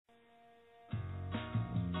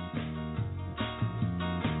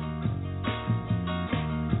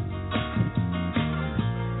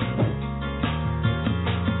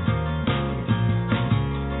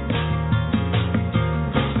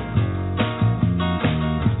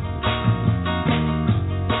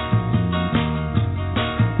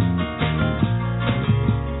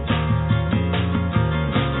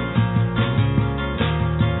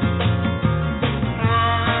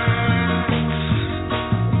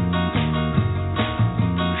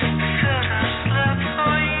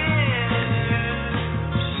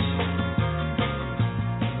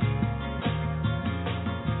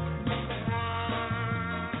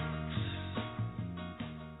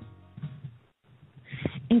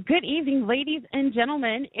And good evening, ladies and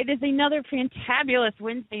gentlemen. It is another fantabulous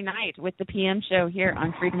Wednesday night with the PM show here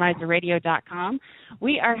on freedomizerradio.com.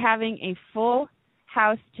 We are having a full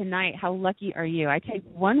house tonight. How lucky are you? I take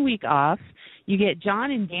 1 week off. You get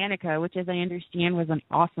John and Danica, which, as I understand, was an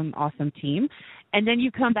awesome, awesome team. And then you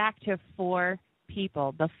come back to 4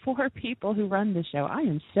 people, the 4 people who run the show. I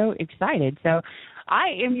am so excited. So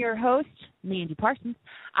I am your host, Mandy Parsons.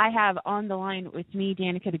 I have on the line with me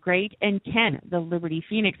Danica the Great and Ken the Liberty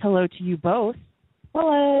Phoenix. Hello to you both.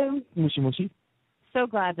 Hello. Mushy, mushy. So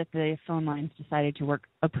glad that the phone lines decided to work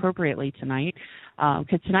appropriately tonight,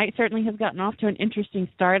 because tonight certainly has gotten off to an interesting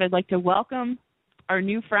start. I'd like to welcome our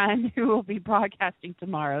new friend who will be broadcasting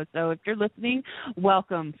tomorrow. So if you're listening,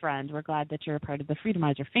 welcome, friend. We're glad that you're a part of the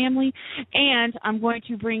Freedomizer family. And I'm going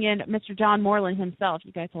to bring in Mr. John Moreland himself.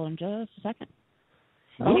 You guys hold him just a second.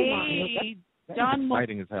 Oh, hey, John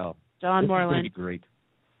Moreland. Exciting as hell. John this Moreland. Is great.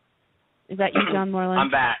 Is that you, John Moreland?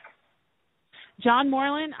 I'm back. John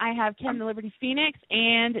Moreland, I have Ken the Liberty Phoenix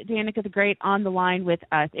and Danica the Great on the line with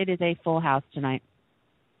us. It is a full house tonight.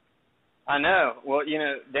 I know. Well, you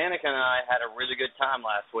know, Danica and I had a really good time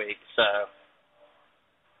last week, so.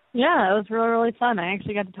 Yeah, it was really, really fun. I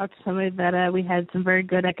actually got to talk to somebody that we had some very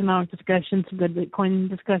good economic discussions, some good Bitcoin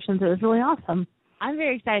discussions. It was really awesome. I'm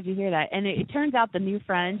very excited to hear that. And it turns out the new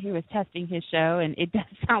friend who was testing his show, and it does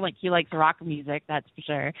sound like he likes rock music, that's for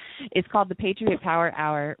sure, it's called the Patriot Power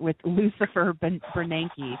Hour with Lucifer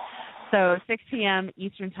Bernanke. So 6 p.m.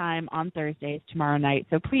 Eastern Time on Thursdays, tomorrow night.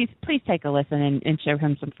 So please take a listen and show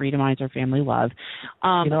him some Freedomizer family love.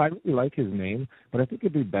 I really like his name, but I think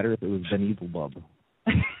it'd be better if it was Beelzebub.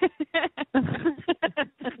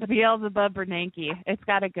 Beelzebub Bernanke. It's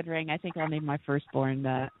got a good ring. I think I'll name my firstborn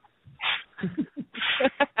that.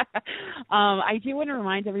 I do want to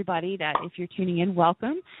remind everybody that if you're tuning in,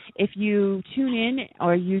 welcome. If you tune in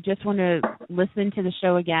or you just want to listen to the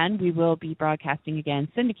show again, we will be broadcasting again,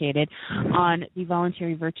 syndicated, on the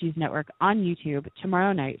Voluntary Virtues Network on YouTube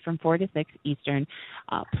tomorrow night from 4 to 6 Eastern.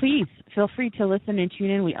 Please feel free to listen and tune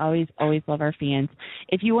in. We always love our fans.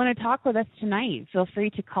 If you want to talk with us tonight, feel free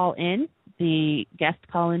to call in. The guest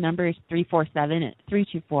call-in number is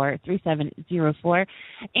 347-324-3704.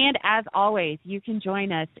 And as always, you can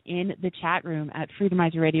join us in the chat room at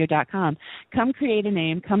freedomizerradio.com. Come create a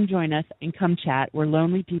name, come join us, and come chat. We're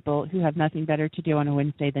lonely people who have nothing better to do on a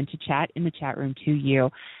Wednesday than to chat in the chat room to you.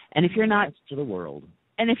 And if you're not to the world.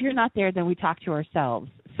 And if you're not there, then we talk to ourselves.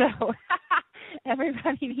 So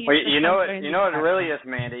everybody needs to you know what it really is,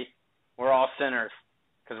 Mandy? We're all sinners.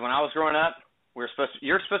 Because when I was growing up, you're supposed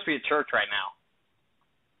to be at church right now.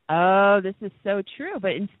 Oh, this is so true.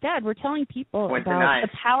 But instead, we're telling people about the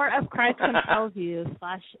power of Christ compels you,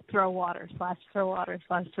 /throw water, /throw water,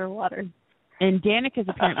 /throw water. And Danica's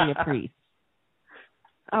apparently a priest.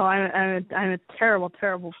 Oh, I'm a terrible,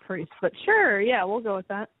 terrible priest. But sure, yeah, we'll go with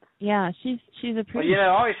that. Yeah, she's a priest. Well, you know,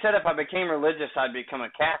 I always said if I became religious, I'd become a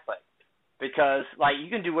Catholic. Because, like, you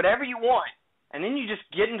can do whatever you want. And then you just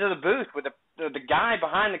get into the booth with the guy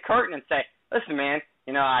behind the curtain and say, listen, man,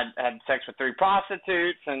 you know, I had sex with 3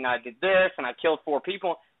 prostitutes, and I did this, and I killed 4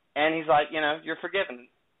 people. And he's like, you know, you're forgiven.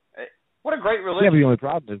 What a great religion. Yeah, but the only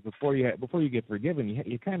problem is before you get forgiven,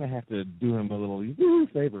 you kind of have to do him a little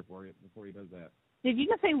favor for you before he does that. Did you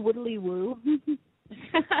just say widdly woo?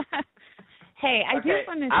 Hey, I just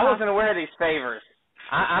want to I wasn't aware of these favors.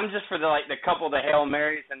 I'm just for the couple of the Hail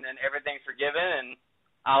Marys, and then everything's forgiven, and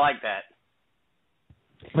I like that.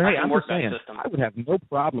 But hey, I'm just saying, I would have no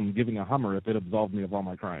problem giving a Hummer if it absolved me of all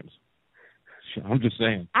my crimes. I'm just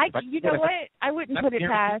saying. You know what? I wouldn't put it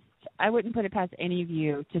past any of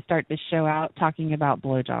you to start this show out talking about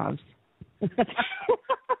blowjobs.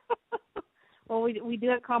 Well, we do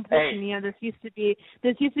have competition. Hey. You know, this used to be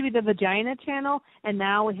the vagina channel, and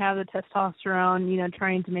now we have the testosterone. You know,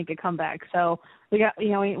 trying to make a comeback. So we got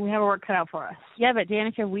we have a work cut out for us. Yeah, but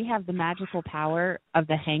Danica, we have the magical power of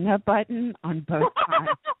the hang-up button on both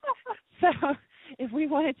sides. So if we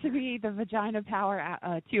want it to be the vagina power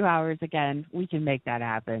 2 hours again, we can make that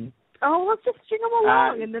happen. Oh, let's just string them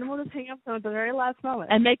along, and then we'll just hang up them at the very last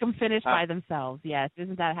moment and make them finish by themselves. Yes,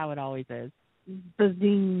 isn't that how it always is?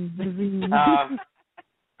 Bazing. I'm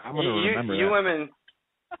going to remember you that. women.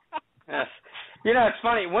 Yes. You know, it's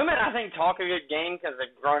funny. Women, I think, talk a good game because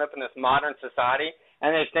they've grown up in this modern society,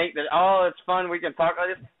 and they think that, it's fun, we can talk like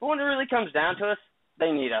this. But when it really comes down to us,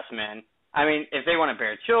 they need us, men. I mean, if they want to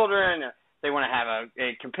bear children, if they want to have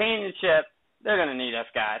a companionship, they're going to need us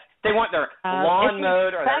guys. They want their lawn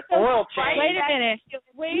mowed or their oil changed. Wait a minute. You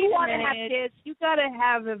want to have kids, you got to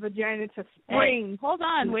have a vagina to spring. Hey, hold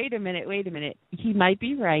on. Wait a minute. He might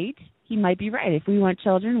be right. he might be right. If we want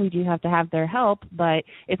children, we do have to have their help, but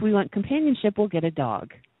if we want companionship, we'll get a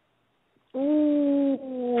dog.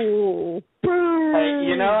 Ooh. Hey,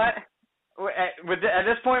 you know what? At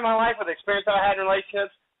this point in my life, with the experience that I had in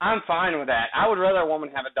relationships, I'm fine with that. I would rather a woman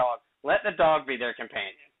have a dog. Let the dog be their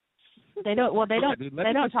companion. They don't. Well, they don't. Dude,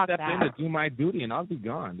 they don't talk step that. in to do my duty, and I'll be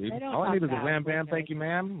gone, dude. All I need is a wham bam, thank you,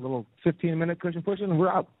 ma'am. A little 15-minute cushion pushing, and we're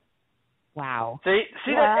out. Wow. See,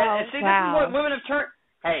 wow. This is what women have turned.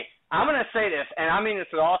 Hey, I'm going to say this, and I mean this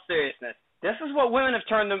with all seriousness. This is what women have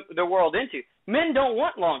turned the world into. Men don't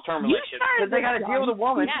want long-term relationships because they got to deal with a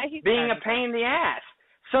woman being a pain in the ass.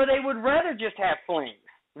 So they would rather just have flings.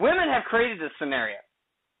 Women have created this scenario.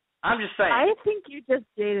 I'm just saying. I think you just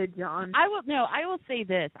dated John. I will say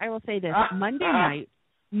this.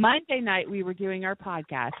 Monday night we were doing our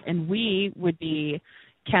podcast, and we would be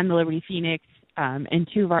Ken the Liberty Phoenix and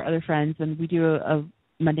two of our other friends, and we do a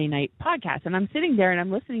Monday night podcast. And I'm sitting there and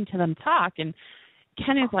I'm listening to them talk, and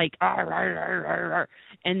Ken is like, arr, arr, arr, arr, arr.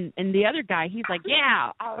 And the other guy, he's like,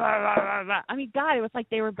 yeah. Arr, arr, arr, arr. I mean, God, it was like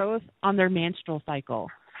they were both on their menstrual cycle.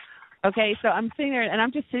 Okay, so I'm sitting there, and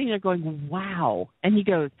I'm just sitting there going, wow. And he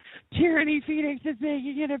goes, Tyranny Phoenix is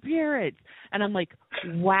making an appearance. And I'm like,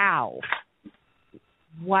 wow.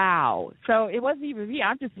 Wow. So it wasn't even me.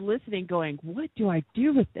 I'm just listening going, what do I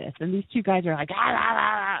do with this? And these two guys are like, ah, ah,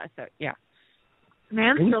 ah, ah. So, yeah.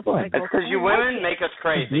 Menstrual cycle. That's because you women make us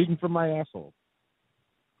crazy. Bleeding from my asshole.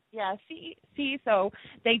 Yeah, see, so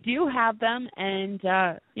they do have them, and,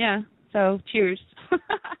 yeah, so cheers.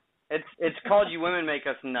 It's called You Women Make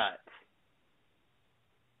Us Nuts.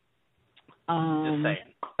 Just saying.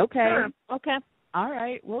 Okay. Okay. All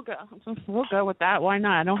right. We'll go with that. Why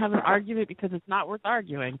not? I don't have an argument because it's not worth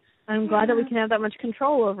arguing. I'm glad that we can have that much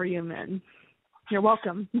control over you men. You're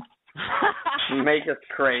welcome. You make us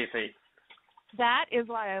crazy. That is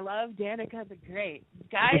why I love Danica the Great.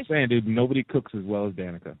 Guys, I'm saying, dude, nobody cooks as well as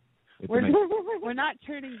Danica. We're not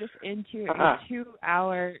turning this into a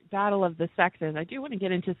 2-hour battle of the sexes. I do want to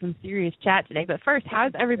get into some serious chat today, but first,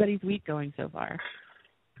 how's everybody's week going so far?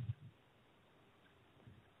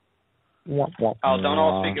 Oh, don't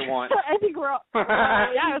all speak at once. I think we're all. Yeah,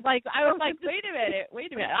 I was like, wait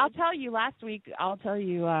a minute. I'll tell you. Last week,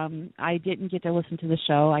 I didn't get to listen to the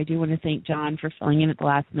show. I do want to thank John for filling in at the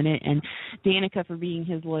last minute, and Danica for being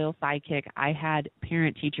his loyal sidekick. I had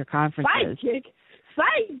parent-teacher conferences.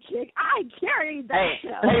 Sidekick. I carried that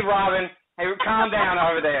show. Hey, Robin. Hey, calm down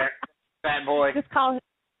over there, fat boy.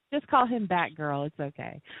 Just call him Batgirl. It's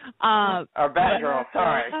okay. Or Batgirl.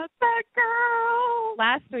 Sorry. Batgirl.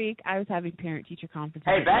 Last week I was having parent-teacher conferences.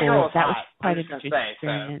 Hey, Batgirl was That was hot. quite an interesting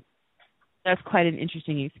experience. That was quite an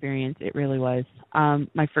interesting experience. It really was.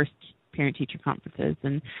 My first parent-teacher conferences,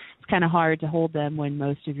 and it's kind of hard to hold them when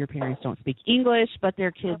most of your parents don't speak English, but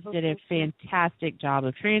their kids did a fantastic job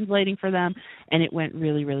of translating for them, and it went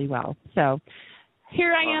really, really well. So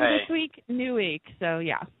here I am this week, new week. So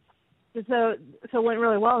yeah. So it went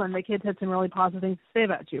really well, and the kids had some really positive things to say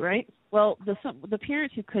about you, right? Well, the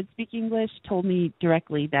parents who could speak English told me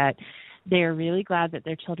directly that they are really glad that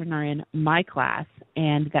their children are in my class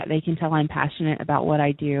and that they can tell I'm passionate about what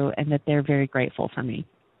I do and that they're very grateful for me.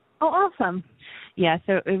 Oh, awesome. Yeah,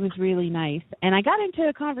 so it was really nice. And I got into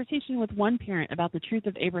a conversation with one parent about the truth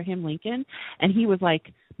of Abraham Lincoln, and he was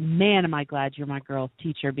like, man, am I glad you're my girl's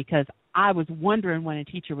teacher, because I was wondering when a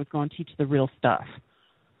teacher was going to teach the real stuff.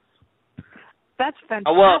 That's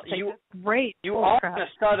fantastic. Well, That's great. You are in a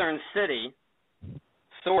southern city,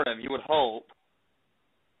 sort of, you would hope.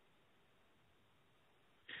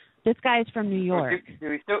 This guy is from New York.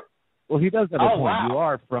 Well, he does have a point. Wow. You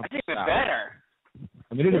are from I think the it's South. better.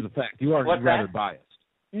 I mean, it is a fact. You are rather biased.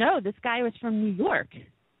 No, this guy was from New York.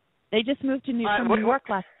 They just moved to New York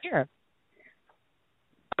last year.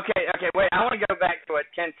 Okay, wait. I want to go back to what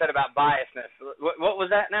Ken said about biasness. What was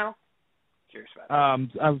that now? Curious about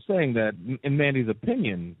that. I was saying that in Mandy's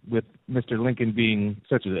opinion, with Mr. Lincoln being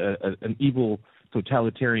such an evil,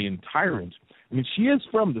 totalitarian tyrant, I mean, she is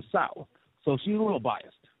from the South, so she's a little biased.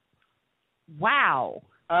 Wow.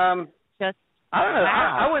 I don't know.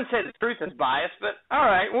 Wow. I wouldn't say the truth is biased, but all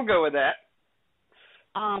right, we'll go with that.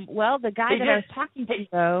 Well, the guy I was talking to,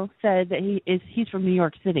 though, said that he's from New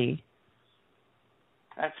York City.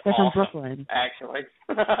 They're awesome, from Brooklyn. Actually.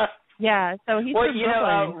 Yeah, so he's from Brooklyn.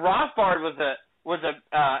 Well, Rothbard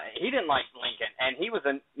he didn't like Lincoln, and he was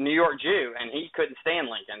a New York Jew, and he couldn't stand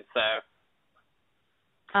Lincoln, so.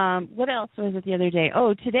 What else was it the other day?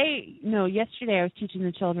 Oh, yesterday I was teaching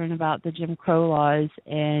the children about the Jim Crow laws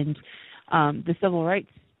and the civil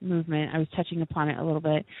rights movement. I was touching upon it a little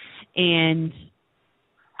bit, and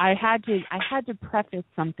I had to preface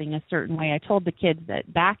something a certain way. I told the kids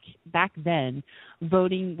that back then,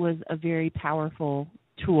 voting was a very powerful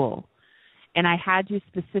tool. And I had to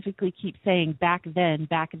specifically keep saying back then,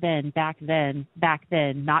 not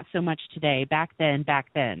so much today, back then.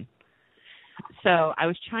 So I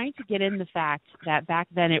was trying to get in the fact that back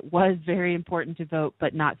then it was very important to vote,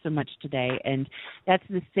 but not so much today. And that's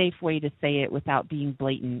the safe way to say it without being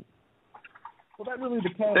blatant. Well, that really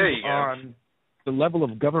depends on the level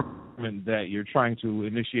of government that you're trying to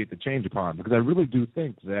initiate the change upon. Because I really do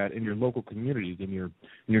think that in your local communities, in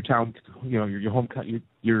your town, your home,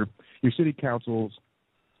 your city councils,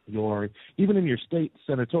 even in your state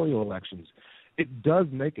senatorial elections, it does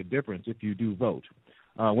make a difference if you do vote.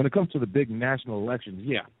 When it comes to the big national elections,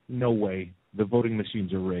 no way. The voting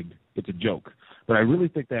machines are rigged. It's a joke. But I really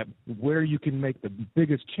think that where you can make the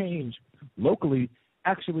biggest change locally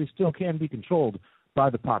actually still can be controlled by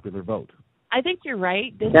the popular vote. I think you're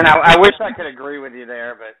right. I wish I could agree with you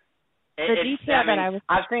there, but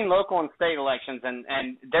I've seen local and state elections, and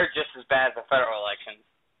they're just as bad as the federal elections.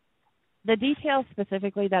 The detail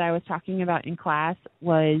specifically that I was talking about in class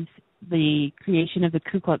was the creation of the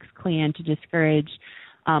Ku Klux Klan to discourage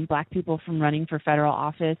black people from running for federal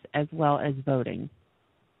office as well as voting.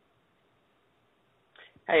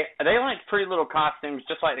 Hey, they like pretty little costumes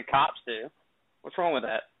just like the cops do. What's wrong with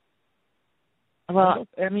that? Well,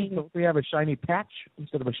 we have a shiny patch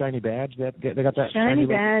instead of a shiny badge. They got that shiny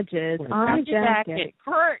badges on the jacket.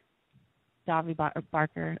 Kurt. Davy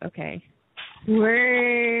Barker. Okay.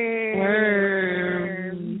 Worms.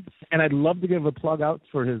 And I'd love to give a plug out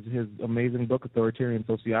for his amazing book, Authoritarian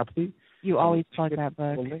Sociopathy. You always plug that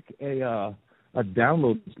book. We'll link a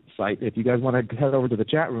download site. If you guys want to head over to the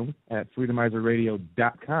chat room at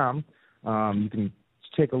freedomizerradio.com, you can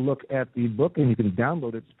take a look at the book and you can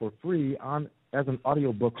download it for free as an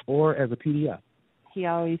audiobook or as a PDF. He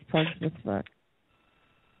always plugs this book.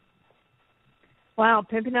 Wow,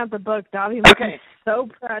 pimping out the book. Davy must be so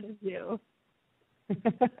proud of you.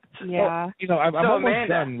 Yeah. Well, I'm almost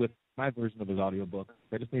done with my version of his audiobook.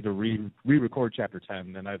 I just need to re-record Chapter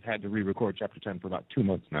 10, and I've had to re-record Chapter 10 for about 2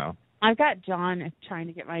 months now. I've got John trying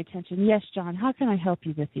to get my attention. Yes, John, how can I help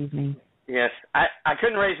you this evening? Yes, I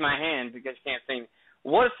couldn't raise my hand because you can't see me.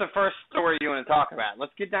 What's the first story you want to talk about?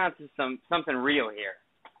 Let's get down to something real here.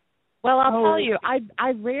 Well, I'll tell you,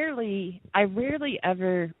 I rarely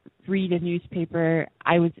ever read a newspaper.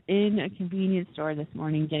 I was in a convenience store this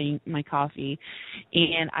morning getting my coffee,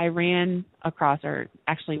 and I ran across, or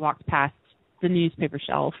actually walked past, the newspaper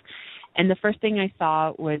shelf, and the first thing I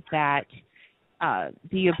saw was that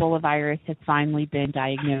the Ebola virus had finally been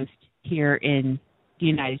diagnosed here in the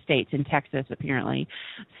United States, in Texas, apparently.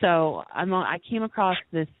 So I came across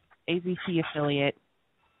this ABC affiliate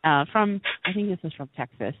I think this is from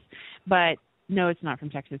Texas, but no, it's not from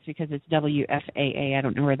Texas because it's WFAA. I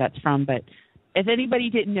don't know where that's from, but if anybody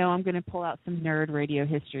didn't know, I'm going to pull out some nerd radio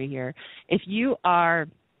history here. If you are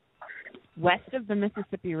west of the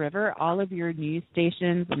Mississippi River, all of your news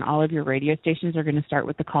stations and all of your radio stations are going to start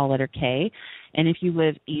with the call letter K. And if you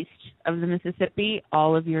live east of the Mississippi,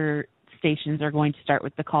 all of your stations are going to start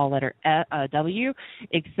with the call letter W,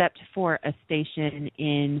 except for a station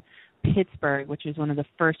in Pittsburgh, which is one of the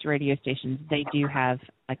first radio stations. They do have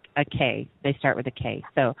a K. They start with a K.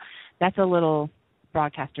 So that's a little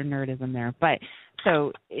broadcaster nerdism there. But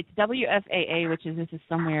so it's WFAA, this is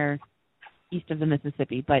somewhere east of the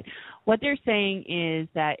Mississippi. But what they're saying is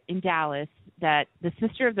that in Dallas, that the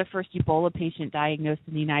sister of the first Ebola patient diagnosed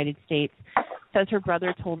in the United States says her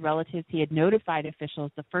brother told relatives he had notified officials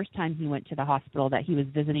the first time he went to the hospital that he was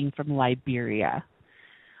visiting from Liberia.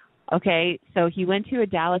 Okay, so he went to a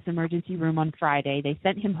Dallas emergency room on Friday. They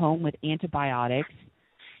sent him home with antibiotics.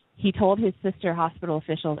 He told his sister hospital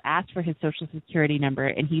officials asked for his Social Security number,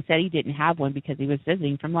 and he said he didn't have one because he was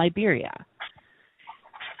visiting from Liberia.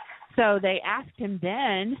 So they asked him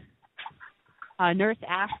then, a nurse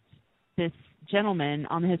asked this gentleman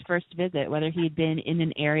on his first visit whether he had been in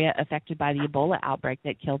an area affected by the Ebola outbreak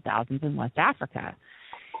that killed thousands in West Africa.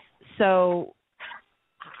 So,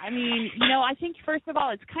 I mean, I think, first of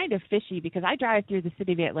all, it's kind of fishy because I drive through the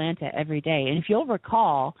city of Atlanta every day. And if you'll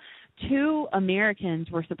recall, 2 Americans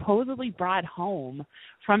were supposedly brought home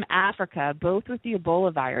from Africa, both with the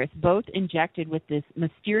Ebola virus, both injected with this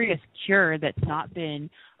mysterious cure that's not been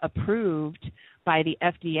approved by the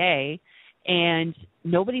FDA, and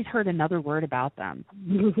nobody's heard another word about them.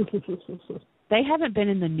 They haven't been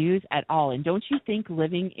in the news at all. And don't you think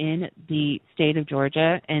living in the state of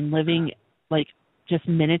Georgia and living, just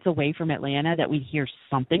minutes away from Atlanta that we hear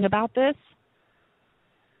something about this?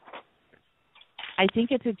 I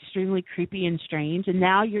think it's extremely creepy and strange. And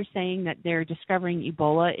now you're saying that they're discovering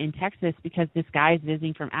Ebola in Texas because this guy is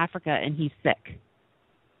visiting from Africa and he's sick.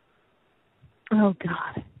 Oh,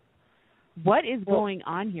 God. What is going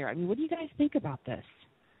on here? I mean, what do you guys think about this?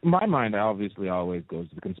 My mind obviously always goes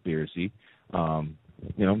to the conspiracy.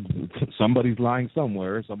 Somebody's lying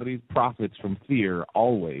somewhere. Somebody profits from fear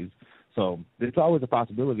always. So it's always a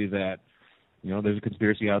possibility that, there's a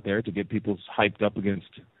conspiracy out there to get people hyped up against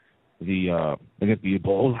the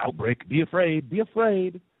Ebola outbreak. Be afraid.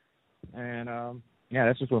 And,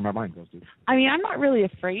 that's just where my mind goes to. I mean, I'm not really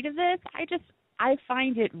afraid of this. I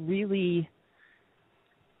find it really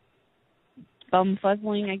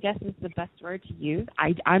bum-fuzzling, I guess is the best word to use.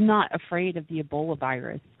 I'm not afraid of the Ebola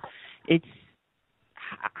virus.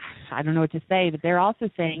 I don't know what to say, but they're also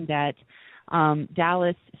saying that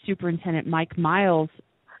Dallas Superintendent Mike Miles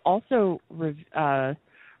also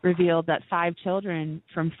revealed that 5 children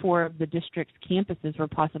from 4 of the district's campuses were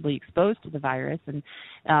possibly exposed to the virus, and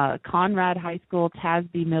Conrad High School,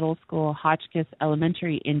 Tasby Middle School, Hotchkiss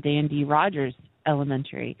Elementary, and Dan D. Rogers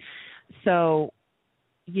Elementary. So,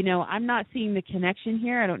 I'm not seeing the connection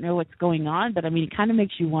here. I don't know what's going on, but, I mean, it kind of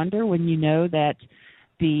makes you wonder when you know that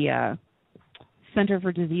the Center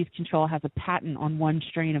for Disease Control has a patent on one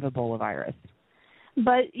strain of Ebola virus.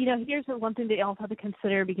 But, here's the one thing that you also have to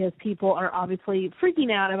consider, because people are obviously freaking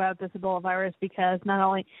out about this Ebola virus, because not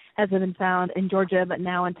only has it been found in Georgia but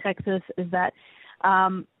now in Texas, is that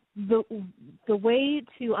the way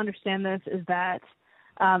to understand this is that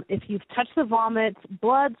if you've touched the vomit,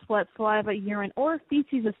 blood, sweat, saliva, urine, or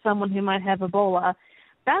feces of someone who might have Ebola,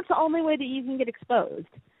 that's the only way that you can get exposed.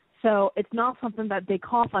 So it's not something that they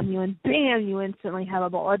cough on you and bam, you instantly have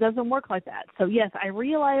Ebola. It doesn't work like that. So yes, I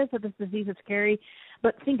realize that this disease is scary,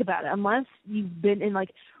 but think about it. Unless you've been in really,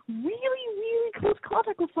 really close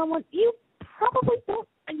contact with someone, you probably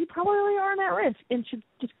aren't at risk and should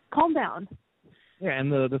just calm down. Yeah,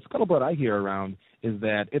 and the scuttlebutt I hear around is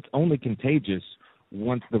that it's only contagious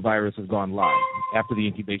once the virus has gone live. After the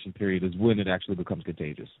incubation period is when it actually becomes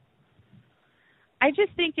contagious. I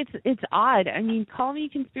just think it's odd. I mean, call me a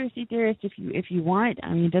conspiracy theorist if you want.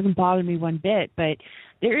 I mean, it doesn't bother me one bit, but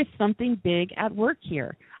there is something big at work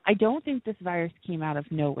here. I don't think this virus came out of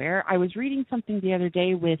nowhere. I was reading something the other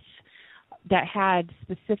day that had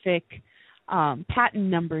specific patent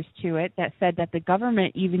numbers to it that said that the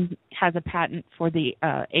government even has a patent for the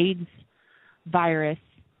AIDS virus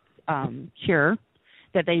cure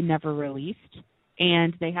that they never released.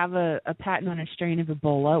 And they have a patent on a strain of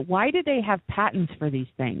Ebola. Why do they have patents for these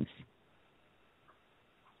things?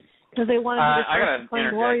 Because they wanted to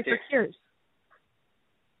claim glory for cures.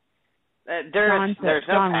 There's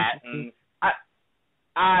no patent.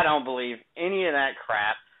 I don't believe any of that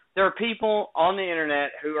crap. There are people on the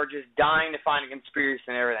internet who are just dying to find a conspiracy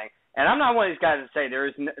and everything. And I'm not one of these guys that say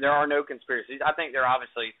there are no conspiracies. I think there are.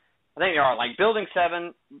 Like Building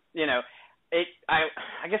 7,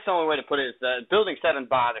 I guess the only way to put it is the Building 7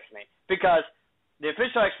 bothers me because the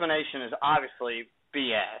official explanation is obviously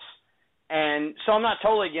BS. And so I'm not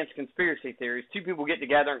totally against conspiracy theories. 2 people get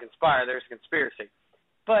together and conspire, there's a conspiracy.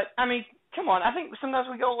 But, I mean, come on, I think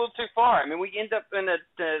sometimes we go a little too far. I mean, we end up in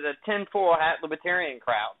the tinfoil hat libertarian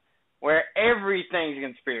crowd where everything's a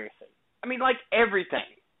conspiracy. I mean, like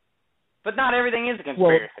everything. But not everything is a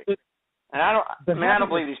conspiracy. And I don't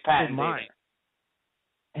believe these patents either.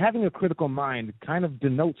 Having a critical mind kind of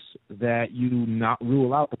denotes that you do not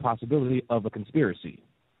rule out the possibility of a conspiracy.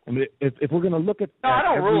 I mean, if we're going to look at... No, I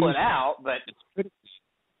don't rule it out, but...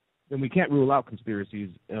 Then we can't rule out conspiracies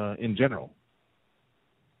in general.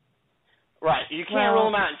 Right, you can't rule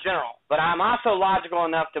them out in general. But I'm also logical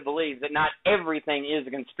enough to believe that not everything is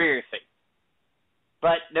a conspiracy.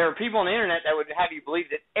 But there are people on the internet that would have you believe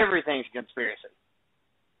that everything's a conspiracy.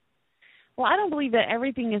 Well, I don't believe that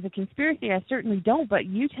everything is a conspiracy. I certainly don't. But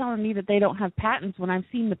you telling me that they don't have patents when I've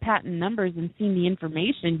seen the patent numbers and seen the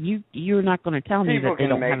information, you're not going to tell me that they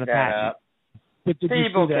don't have a patent.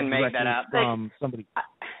 People can make that up. From somebody.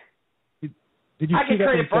 Did you I could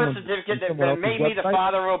create a birth certificate that made me the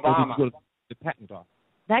father of Obama. Or did you go to the patent office?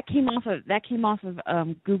 That came off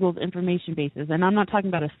of Google's information bases, and I'm not talking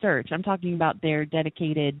about a search. I'm talking about their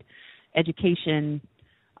dedicated education.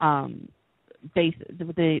 Base, the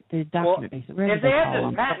document base. If they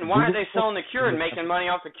have this patent, why are they selling the cure and making money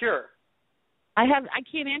off the cure? I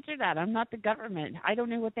can't answer that. I'm not the government. I don't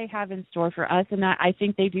know what they have in store for us, and I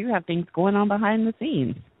think they do have things going on behind the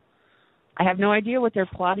scenes. I have no idea what they're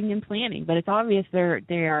plotting and planning, but it's obvious they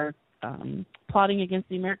are plotting against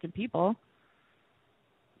the American people.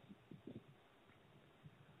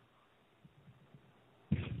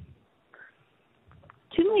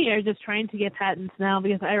 too many are just trying to get patents now,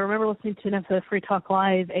 because I remember listening to an episode of Free Talk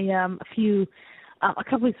Live a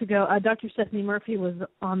couple weeks ago. Dr. Stephanie Murphy was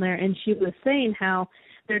on there, and she was saying how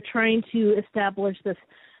they're trying to establish this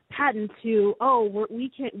patent to,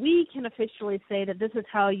 we can officially say that this is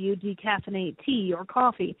how you decaffeinate tea or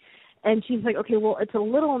coffee. And she's like, okay, well, it's a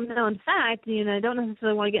little known fact, I don't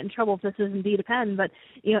necessarily want to get in trouble if this is indeed a patent, but,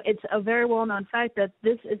 it's a very well-known fact that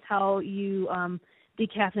this is how you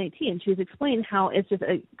decaffeinate tea. And she was explaining how it's just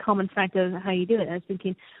a common fact of how you do it. And I was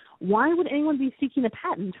thinking, why would anyone be seeking a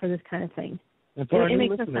patent for this kind of thing? And for our new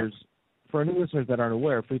listeners that aren't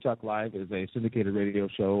aware, Free Talk Live is a syndicated radio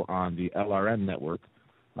show on the LRN network,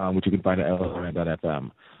 which you can find at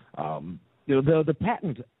lrn.fm. The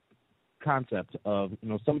patent concept of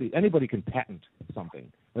anybody can patent something.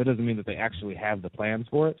 That doesn't mean that they actually have the plans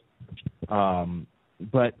for it.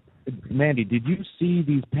 But Mandy, did you see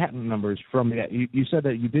these patent numbers from you said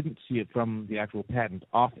that you didn't see it from the actual patent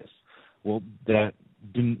office. Well, that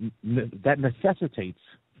necessitates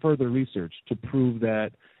further research to prove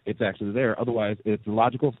that it's actually there. Otherwise, it's a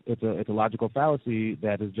logical fallacy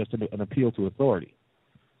that is just an appeal to authority.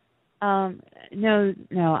 No,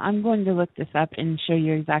 I'm going to look this up and show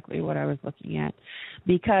you exactly what I was looking at,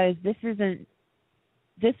 because this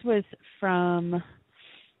was from,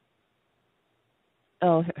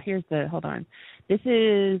 hold on. This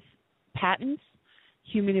is patents,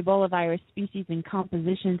 human Ebola virus species and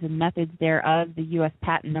compositions and methods thereof. The U.S.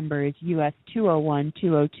 patent number is US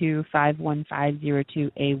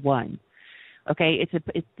 201-202-51502A1. Okay,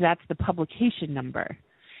 that's the publication number.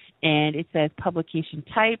 And it says publication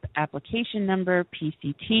type, application number,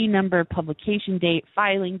 PCT number, publication date,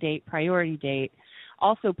 filing date, priority date,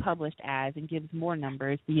 also published as, and gives more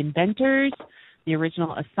numbers. The inventors, the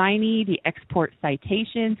original assignee, the export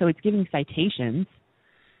citation. So it's giving citations.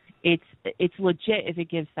 It's legit if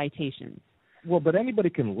it gives citations. Well, but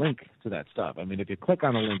anybody can link to that stuff. I mean, if you click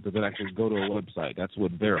on a link, does it actually go to a website? That's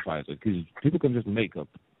what verifies it, because people can just make up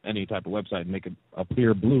any type of website and make it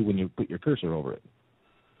appear blue when you put your cursor over it.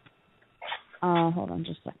 Hold on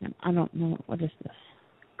just a second. I don't know. What is this?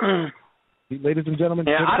 Ladies and gentlemen.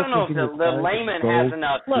 Yeah, I don't know if the layman has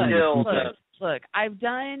enough skills. Look,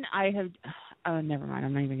 never mind.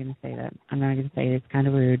 I'm not even going to say that. I'm not going to say it. It's kind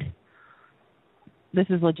of rude. This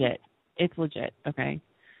is legit. It's legit, okay?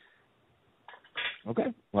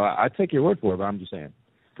 Okay. Well, I take your word for it, but I'm just saying,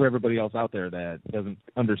 for everybody else out there that doesn't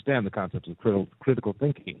understand the concepts of critical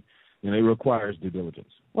thinking, it requires due diligence.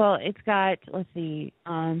 Well, it's got, let's see,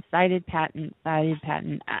 cited patent. I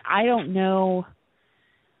don't know.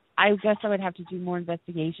 I guess I would have to do more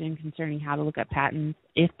investigation concerning how to look at patents,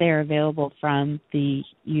 if they're available you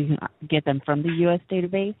can get them from the U.S.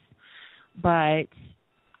 database. But,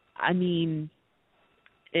 I mean,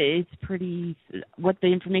 what the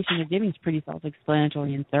information they're giving is pretty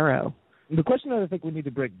self-explanatory and thorough. The question that I think we need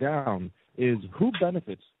to break down is who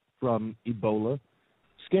benefits from Ebola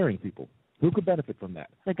scaring people? Who could benefit from that?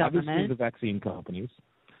 The government. Obviously, the vaccine companies.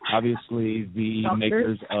 Obviously, the doctors.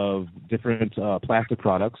 Makers of different plastic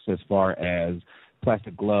products, as far as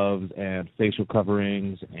plastic gloves and facial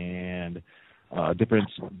coverings and different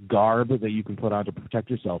garb that you can put on to protect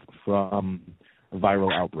yourself from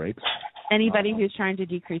viral outbreaks. Anybody who's trying to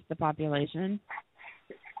decrease the population.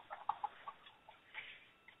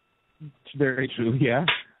 Very true. Yeah.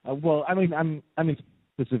 Well, I mean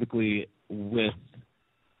specifically with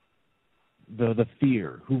the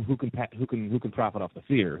fear. Who can profit off the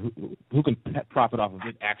fear? Who can profit off of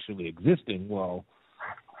it actually existing? Well,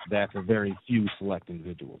 that's a very few select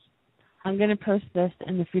individuals. I'm going to post this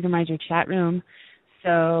in the Freedomizer chat room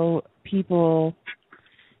so people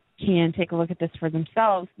can take a look at this for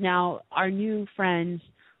themselves. Now, our new friend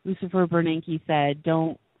Lucifer Bernanke said,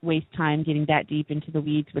 don't waste time getting that deep into the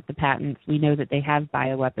weeds with the patents. We know that they have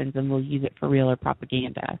bioweapons and will use it for real or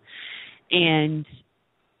propaganda. And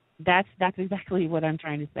that's exactly what I'm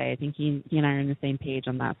trying to say. I think he and I are on the same page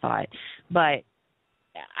on that thought. But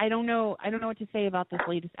I don't know what to say about this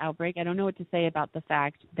latest outbreak. I don't know what to say about the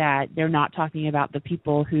fact that they're not talking about the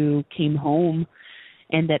people who came home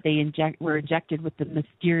and that they were injected with the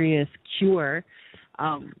mysterious cure.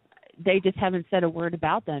 They just haven't said a word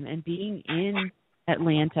about them. And being in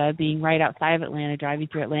Atlanta, being right outside of Atlanta, driving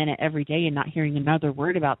through Atlanta every day and not hearing another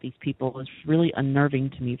word about these people is really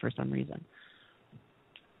unnerving to me for some reason.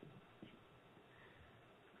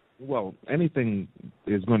 Well, anything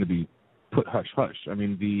is going to be put hush-hush. I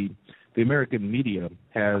mean, the American media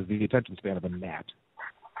has the attention span of a gnat.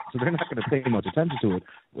 So they're not going to pay much attention to it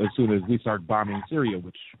as soon as we start bombing Syria,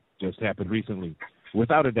 which just happened recently,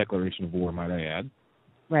 without a declaration of war, might I add.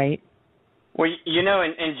 Right. Well,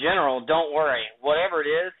 in general, don't worry. Whatever it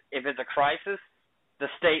is, if it's a crisis, the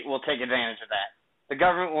state will take advantage of that. The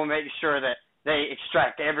government will make sure that they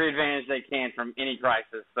extract every advantage they can from any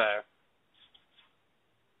crisis. So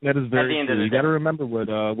that is very true. You got to remember what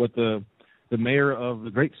the mayor of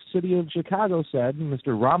the great city of Chicago said, Mr.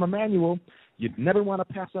 Rahm Emanuel. You'd never want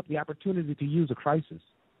to pass up the opportunity to use a crisis,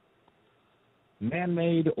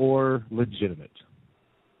 man-made or legitimate,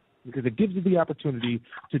 because it gives you the opportunity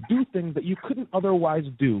to do things that you couldn't otherwise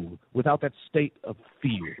do without that state of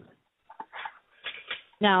fear.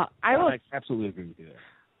 Now, I absolutely agree with you there.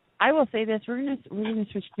 I will say this: we're gonna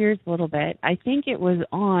switch gears a little bit. I think it was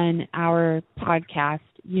on our podcast,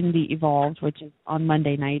 Unity Evolved, which is on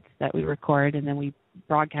Monday nights that we record, and then we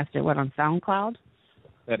broadcast it on SoundCloud.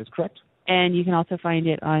 That is correct. And you can also find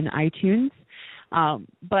it on iTunes.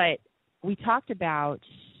 But we talked about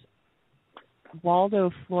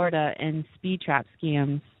Waldo, Florida, and speed trap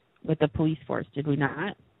scams with the police force, did we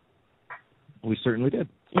not? We certainly did.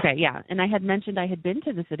 Okay, yeah. And I had mentioned I had been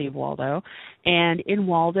to the city of Waldo, and in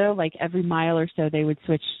Waldo, like every mile or so, they would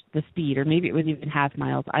switch the speed, or maybe it was even half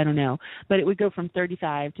miles, I don't know. But it would go from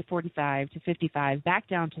 35 to 45 to 55, back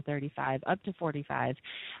down to 35, up to 45.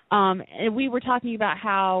 And we were talking about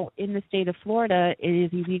how in the state of Florida, it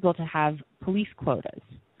is illegal to have police quotas.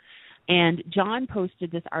 And John posted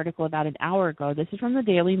this article about an hour ago. This is from the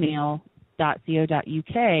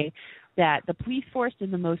dailymail.co.uk, that the police force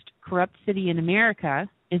in the most corrupt city in America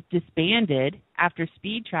is disbanded after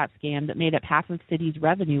speed trap scam that made up half of the city's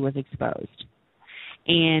revenue was exposed.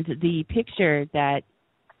 And the picture that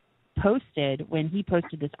posted when he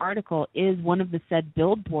posted this article is one of the said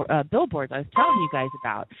billboards I was telling you guys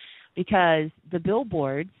about, because the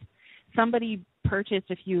billboards, somebody purchased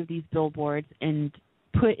a few of these billboards and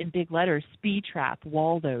put in big letters, speed trap,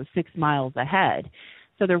 Waldo, 6 miles ahead.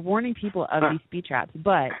 So they're warning people of these speed traps.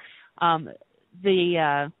 But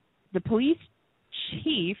the police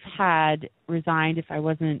chief had resigned, if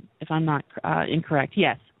I'm not incorrect.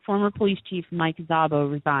 Yes, former police chief Mike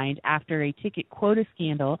Szabo resigned after a ticket quota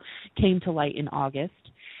scandal came to light in August.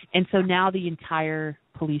 And so now the entire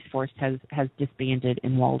police force has disbanded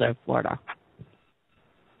in Waldo, Florida.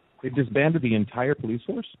 They disbanded the entire police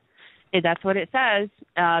force? That's what it says.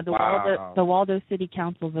 Wow. The Waldo City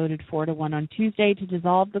Council voted 4-1 on Tuesday to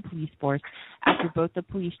dissolve the police force after both the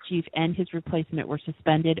police chief and his replacement were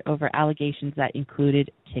suspended over allegations that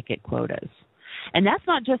included ticket quotas. And that's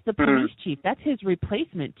not just the police chief. That's his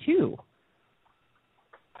replacement, too.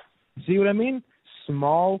 See what I mean?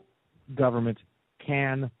 Small government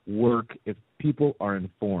can work if people are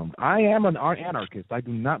informed. I am an anarchist. I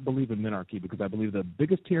do not believe in minarchy because I believe the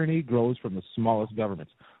biggest tyranny grows from the smallest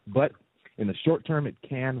governments. But in the short term, it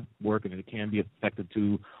can work and it can be effective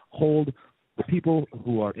to hold the people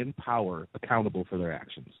who are in power accountable for their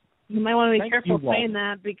actions. You might want to be careful saying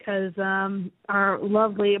that because our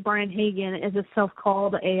lovely Brian Hagan is a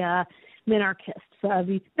self-called a minarchist. So I'd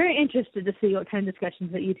be very interested to see what kind of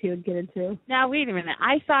discussions that you two would get into. Now, wait a minute.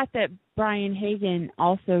 I thought that Brian Hagan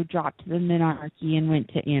also dropped the minarchy and went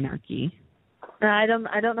to anarchy. I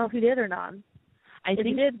don't know if he did or not. I think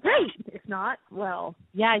he did, great. If not, well.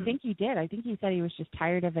 Yeah, I think he did. I think he said he was just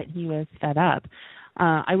tired of it and he was fed up.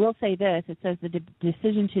 I will say this. It says the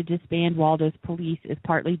decision to disband Waldo's police is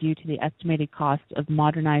partly due to the estimated cost of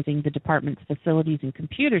modernizing the department's facilities and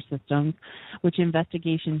computer systems, which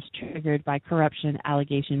investigations triggered by corruption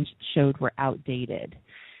allegations showed were outdated.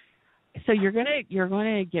 So you're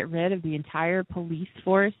gonna get rid of the entire police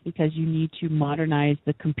force because you need to modernize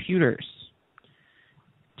the computers.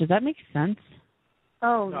 Does that make sense?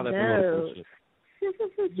 Oh, no.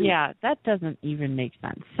 Yeah, that doesn't even make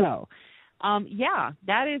sense. So, yeah,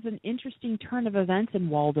 that is an interesting turn of events in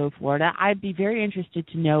Waldo, Florida. I'd be very interested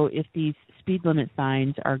to know if these speed limit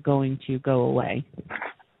signs are going to go away.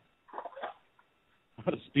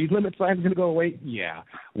 The speed limit signs going to go away? Yeah,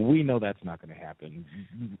 we know that's not going to happen.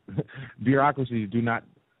 Bureaucracies do not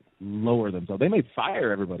lower them. So they may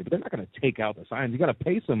fire everybody, but they're not going to take out the signs. You got to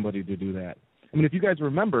pay somebody to do that. I mean, if you guys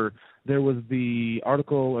remember, there was the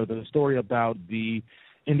article or the story about the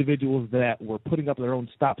individuals that were putting up their own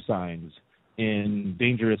stop signs in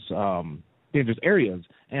dangerous areas,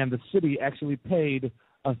 and the city actually paid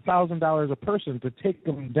 $1,000 a person to take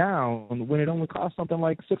them down when it only cost something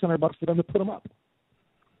like $600 for them to put them up.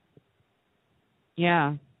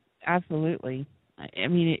 Yeah, absolutely. I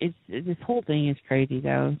mean, this whole thing is crazy,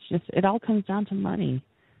 though. It's just it all comes down to money.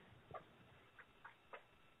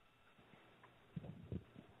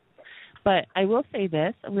 But I will say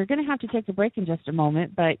this, we're going to have to take a break in just a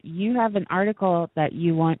moment, but you have an article that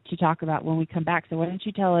you want to talk about when we come back, so why don't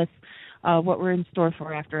you tell us what we're in store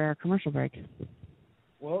for after our commercial break?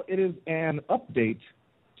 Well, it is an update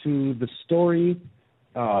to the story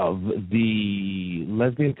of the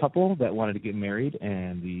lesbian couple that wanted to get married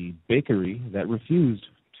and the bakery that refused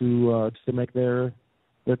to make their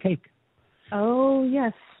cake. Oh,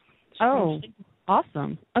 yes. Oh,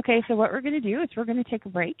 awesome. Okay, so what we're going to do is we're going to take a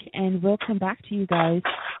break, and we'll come back to you guys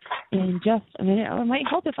in just a minute. Oh, it might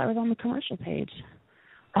help if I was on the commercial page.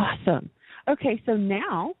 Awesome. Okay, so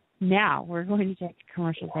now we're going to take a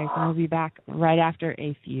commercial break, and we'll be back right after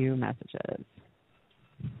a few messages.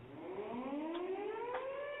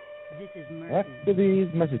 This is Mercy. After these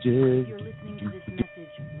messages. If you're listening to this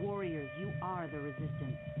message, warriors, you are the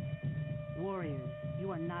resistance. Warriors, you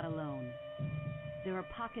are not alone. There are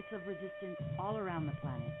pockets of resistance all around the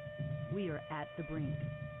planet. We are at the brink.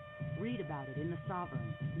 Read about it in The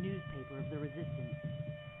Sovereign, newspaper of the resistance.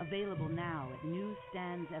 Available now at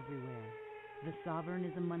newsstands everywhere. The Sovereign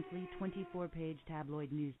is a monthly 24-page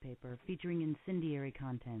tabloid newspaper featuring incendiary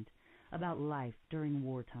content about life during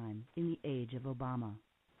wartime in the age of Obama.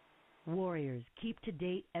 Warriors, keep to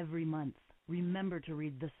date every month. Remember to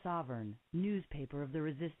read The Sovereign, newspaper of the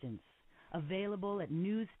resistance. Available at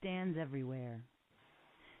newsstands everywhere.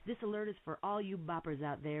 This alert is for all you boppers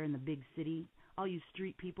out there in the big city, all you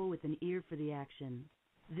street people with an ear for the action.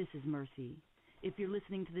 This is Mercy. If you're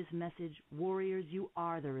listening to this message, warriors, you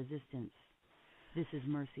are the resistance. This is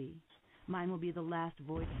Mercy. Mine will be the last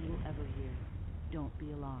voice you will ever hear. Don't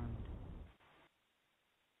be alarmed.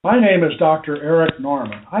 My name is Dr. Eric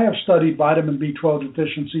Norman. I have studied vitamin B12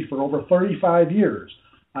 deficiency for over 35 years.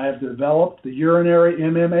 I have developed the urinary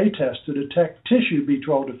MMA test to detect tissue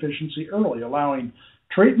B12 deficiency early, allowing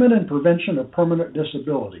treatment and prevention of permanent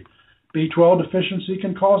disability. B12 deficiency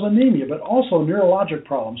can cause anemia, but also neurologic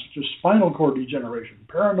problems such as spinal cord degeneration,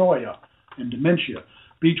 paranoia, and dementia.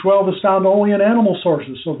 B12 is found only in animal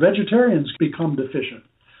sources, so vegetarians become deficient.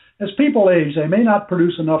 As people age, they may not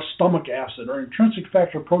produce enough stomach acid or intrinsic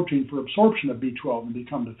factor protein for absorption of B12 and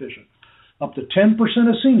become deficient. Up to 10%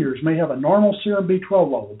 of seniors may have a normal serum B12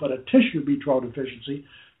 level, but a tissue B12 deficiency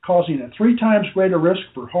causing a 3 times greater risk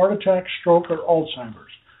for heart attack, stroke, or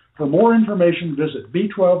Alzheimer's. For more information, visit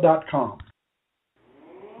b12.com.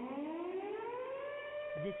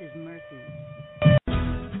 This is Mercy.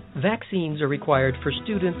 Vaccines are required for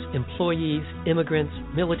students, employees, immigrants,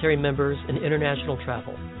 military members, and international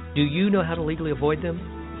travel. Do you know how to legally avoid them?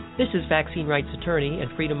 This is vaccine rights attorney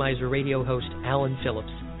and Freedomizer radio host Alan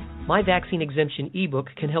Phillips. My vaccine exemption ebook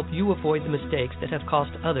can help you avoid the mistakes that have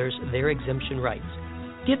cost others their exemption rights.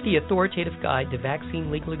 Get the authoritative guide to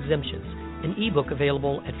vaccine legal exemptions, an ebook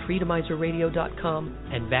available at freedomizerradio.com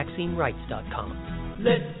and vaccinerights.com.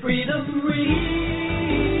 Let freedom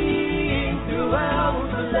ring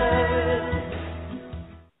throughout the land.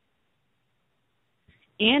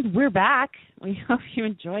 And we're back. We hope you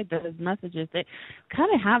enjoyed those messages. They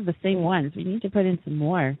kind of have the same ones. We need to put in some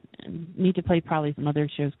more. And need to play probably some other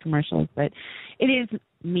shows' commercials. But it is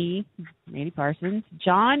me, Mandy Parsons.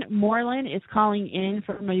 John Moreland is calling in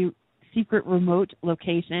from a secret remote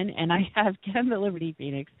location, and I have Ken the Liberty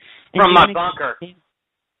Phoenix. From my bunker.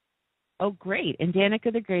 Oh, great. And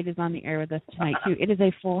Danica the Great is on the air with us tonight, too. It is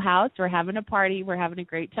a full house. We're having a party. We're having a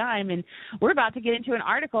great time. And we're about to get into an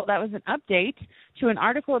article that was an update to an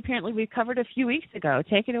article apparently we covered a few weeks ago.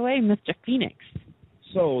 Take it away, Mr. Phoenix.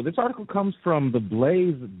 So this article comes from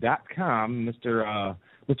theblaze.com,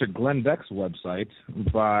 Mr. Glenn Beck's website,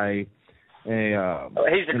 by he's a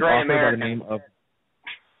great American. By the name of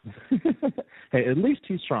hey, at least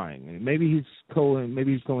he's trying. Maybe he's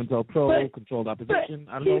controlled opposition.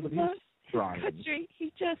 I don't know, but he's trying. Country.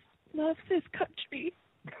 He just loves his country.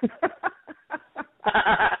 Who's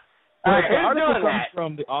doing that?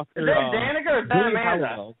 From the author, is that Danica or is that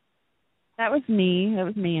Amanda? That was me. That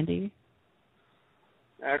was Mandy.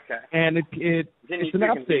 Okay. And it's an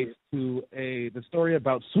update to the story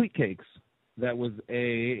about sweet cakes. That was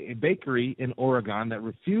a bakery in Oregon that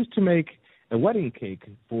refused to make a wedding cake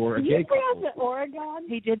for a gay couple. Did you pronounce it Oregon?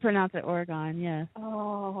 He did pronounce it Oregon, yeah.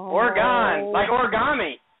 Oh. Oregon, like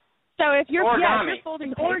origami. So if you're folding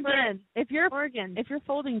paper, Oregon. if you're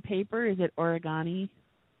folding paper, is it origami?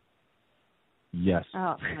 Yes.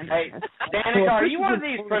 Oh, hey, Danica, are you one of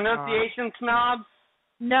these pronunciation snobs?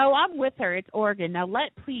 No, I'm with her. It's Oregon. Now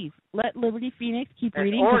let Liberty Phoenix keep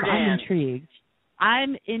reading because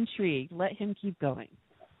I'm intrigued. Let him keep going.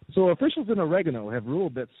 So officials in Oregano have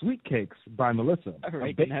ruled that Sweet Cakes by Melissa, a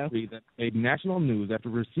bakery that made national news after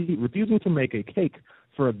refusing to make a cake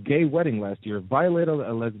for a gay wedding last year, violated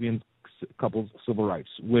a lesbian couple's civil rights,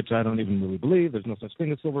 which I don't even really believe. There's no such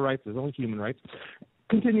thing as civil rights. There's only human rights.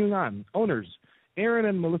 Continuing on, owners Aaron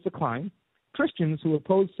and Melissa Klein, Christians who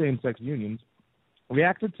oppose same-sex unions,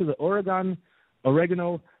 reacted to the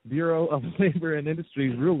Oregano Bureau of Labor and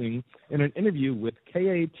Industries ruling in an interview with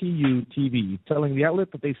KATU-TV, telling the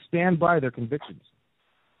outlet that they stand by their convictions.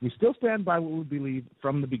 "We still stand by what we believe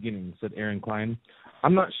from the beginning," said Aaron Klein.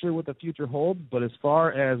 "I'm not sure what the future holds, but as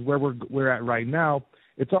far as where we're at right now,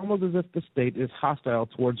 it's almost as if the state is hostile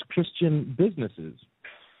towards Christian businesses."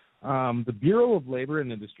 The Bureau of Labor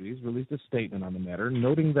and Industries released a statement on the matter,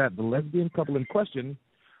 noting that the lesbian couple in question,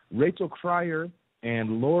 Rachel Cryer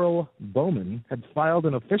and Laurel Bowman, had filed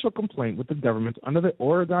an official complaint with the government under the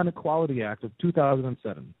Oregon Equality Act of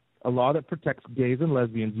 2007, a law that protects gays and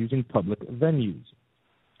lesbians using public venues.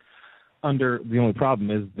 The only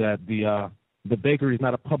problem is that the bakery is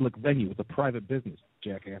not a public venue; it's a private business,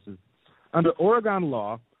 jackasses. Under Oregonian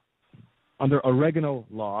law,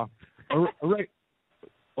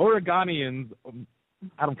 Oregonians,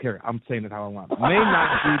 I don't care, I'm saying it how I want, may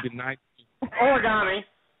not be denied.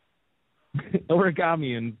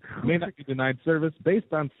 Oregonians may not be denied service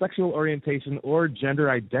based on sexual orientation or gender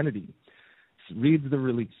identity, reads the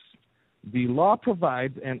release. The law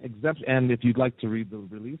provides an exemption, and if you'd like to read the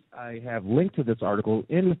release, I have linked to this article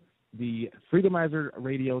in the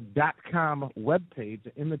freedomizerradio.com webpage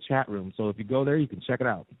in the chat room. So if you go there, you can check it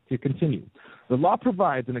out. To continue, the law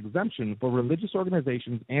provides an exemption for religious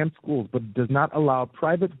organizations and schools, but does not allow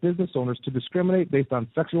private business owners to discriminate based on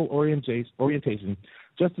sexual orientation,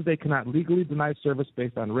 just as they cannot legally deny service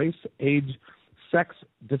based on race, age, sex,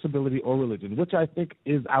 disability, or religion, which I think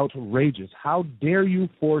is outrageous. How dare you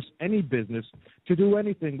force any business to do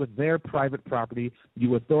anything with their private property,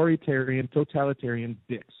 you authoritarian, totalitarian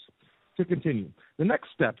dicks. To continue, the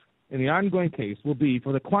next step in the ongoing case will be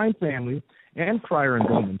for the Klein family and Cryer and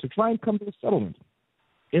Bowman to try and come to a settlement.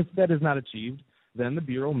 If that is not achieved, then the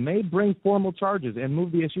Bureau may bring formal charges and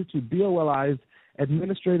move the issue to BOLI's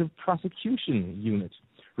Administrative Prosecution Unit,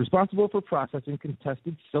 responsible for processing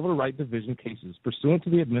contested Civil Rights Division cases pursuant to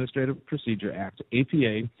the Administrative Procedure Act,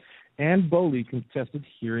 APA, and BOLI contested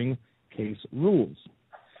hearing case rules.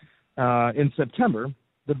 In September,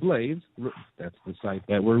 The Blaze, that's the site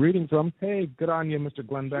that we're reading from. Hey, good on you, Mr.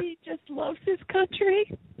 Glenbeck. He just loves his country.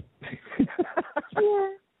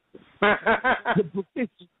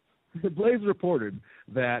 The Blaze reported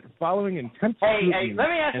that following intense Hey, let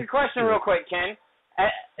me ask you a question real quick, Ken.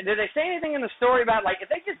 Did they say anything in the story about, like, if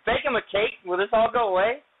they just bake them a cake, will this all go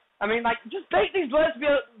away? I mean, like, just bake these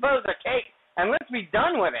lesbians a cake and let's be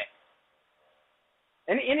done with it.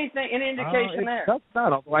 Any indication there? That's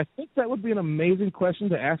not. Although I think that would be an amazing question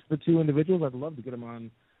to ask the two individuals. I'd love to get them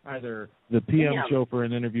on either the PM show for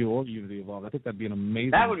an interview or Unity Evolve. I think that'd be an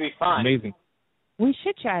amazing. That would be fun. Amazing. We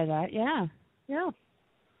should try that. Yeah.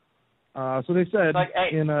 So they said, like,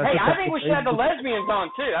 hey, I think we should have the lesbians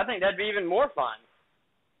on too. I think that'd be even more fun.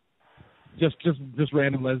 Just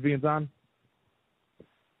random lesbians on?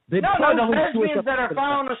 No, the lesbians that are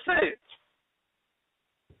following the suit.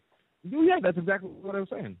 Yeah, that's exactly what I was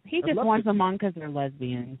saying. He just wants them on because they're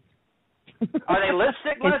lesbians. Are they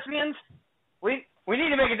lipstick lesbians? We need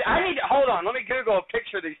to make it. Hold on. Let me Google a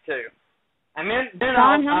picture of these two, and then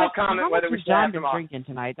I'll comment whether we should have them on. Drinking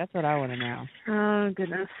tonight? That's what I want to know. Oh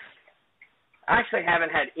goodness. I actually haven't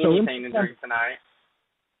had anything to drink tonight,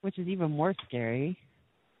 which is even more scary.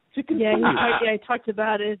 I talked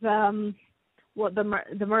about is the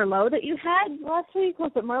Merlot that you had last week.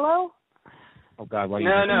 Was it Merlot? Oh God! Why no,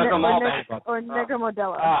 it's a Malbec or Negro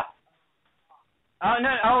Modelo. I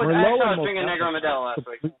was drinking Negro Modelo last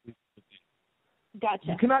week. Gotcha.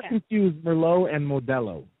 You cannot confuse Merlot and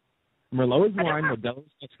Modelo. Merlot is wine, Modelo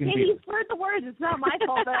is Mexican beer. He slurred the words. It's not my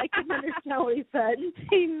fault that I couldn't understand what he said.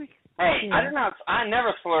 Hey, I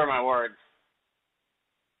never slur my words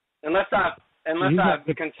unless I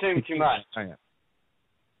consume too much.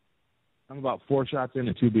 I'm about 4 shots in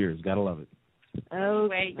and 2 beers. Gotta love it. Oh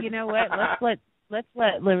wait, you know what? Let's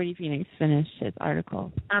let Liberty Phoenix finish his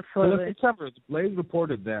article. Absolutely. Well, in September, the Blaze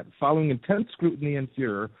reported that following intense scrutiny and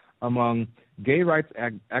furor among gay rights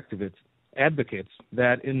advocates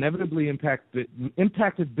that inevitably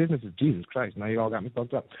impacted businesses. Jesus Christ! Now you all got me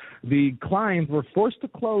fucked up. The Kleins were forced to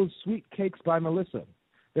close Sweet Cakes by Melissa.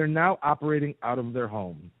 They're now operating out of their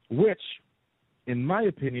home, which, in my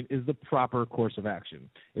opinion, is the proper course of action.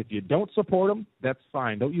 If you don't support them, that's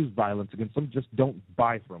fine. Don't use violence against them. Just don't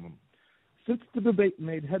buy from them. Since the debate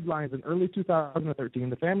made headlines in early 2013,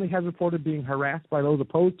 the family has reported being harassed by those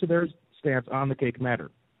opposed to their stance on the cake matter.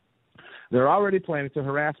 They're already planning to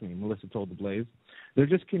harass me, Melissa told The Blaze. They're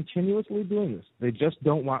just continuously doing this. They just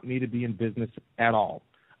don't want me to be in business at all.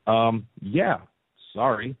 Yeah,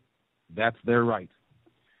 sorry. That's their right.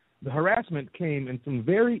 The harassment came in some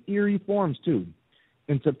very eerie forms, too.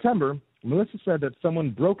 In September, Melissa said that someone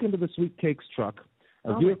broke into the Sweet Cakes truck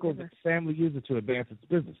a vehicle that the family uses to advance its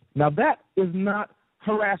business. Now, that is not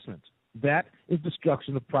harassment. That is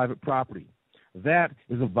destruction of private property. That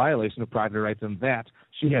is a violation of private rights, and that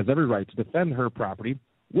she has every right to defend her property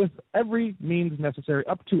with every means necessary,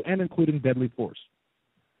 up to and including deadly force.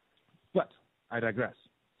 But I digress.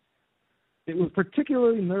 It was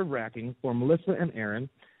particularly nerve-wracking for Melissa and Aaron,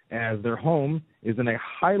 as their home is in a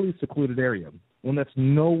highly secluded area, one that's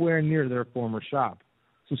nowhere near their former shop.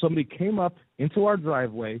 So somebody came up into our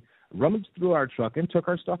driveway, rummaged through our truck, and took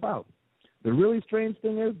our stuff out. The really strange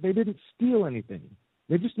thing is they didn't steal anything.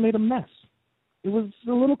 They just made a mess. It was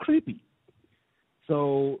a little creepy.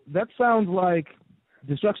 So that sounds like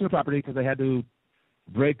destruction of property because they had to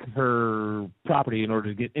break her property in order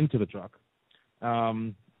to get into the truck.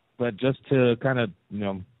 But just to kind of,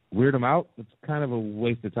 weird them out, it's kind of a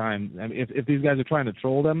waste of time. I mean, if these guys are trying to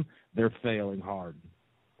troll them, they're failing hard.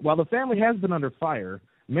 While the family has been under fire,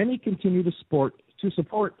 many continue to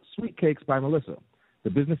support Sweet Cakes by Melissa. The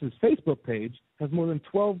business's Facebook page has more than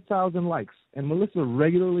 12,000 likes, and Melissa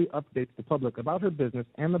regularly updates the public about her business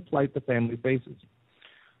and the plight the family faces.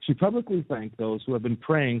 She publicly thanked those who have been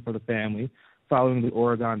praying for the family following the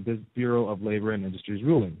Oregon Bureau of Labor and Industries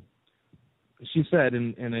ruling. She said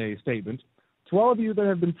in a statement, "To all of you that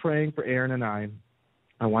have been praying for Aaron and I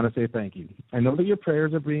want to say thank you. I know that your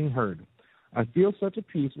prayers are being heard. I feel such a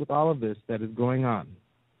peace with all of this that is going on.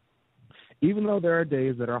 Even though there are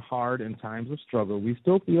days that are hard and times of struggle, we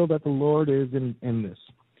still feel that the Lord is in this.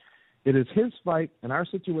 It is His fight, and our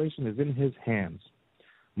situation is in His hands."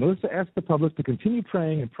 Melissa asked the public to continue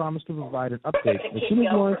praying and promised to provide an update as soon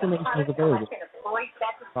as more information is available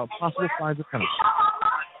about possible signs of penalty.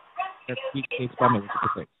 That's Sweet Cakes by Melissa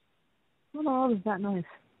Pacific. Oh, is that nice?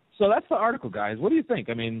 So that's the article, guys. What do you think?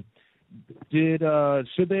 I mean,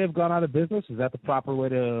 should they have gone out of business? Is that the proper way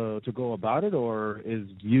to go about it, or is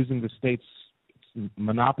using the state's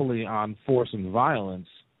monopoly on force and violence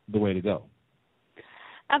the way to go?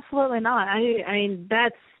 Absolutely not. I mean,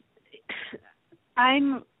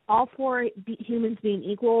 I'm all for humans being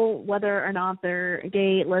equal, whether or not they're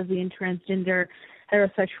gay, lesbian, transgender,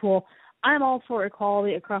 heterosexual. I'm all for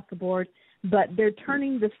equality across the board, but they're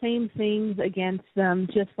turning the same things against them,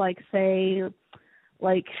 just like, say,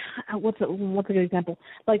 what's a good example?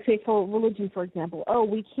 Like, say, for religion, for example. Oh,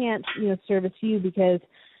 we can't, service you because,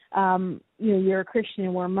 you're a Christian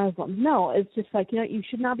and we're a Muslim. No, it's just like, you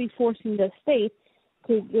should not be forcing the state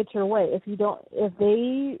to get your way.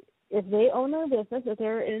 If they own their business, if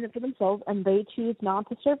they're in it for themselves and they choose not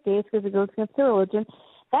to serve gays because it goes against their religion,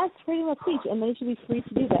 that's freedom of speech, and they should be free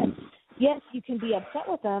to do that. Yes, you can be upset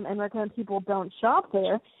with them and recommend people don't shop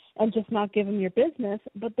there and just not give them your business,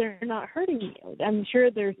 but they're not hurting you. I'm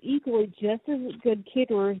sure there's equally just as good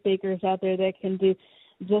caterers, bakers out there that can do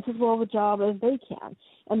just as well of a job as they can.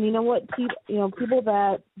 And you know what? People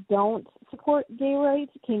that don't support gay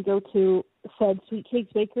rights can go to said Sweet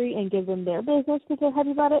Cakes Bakery and give them their business because they're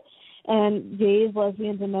happy about it. And gays,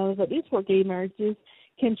 lesbians, and those that do support gay marriages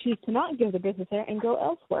can choose to not give the business there and go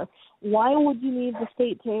elsewhere. Why would you need the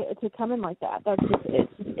state to come in like that? That's just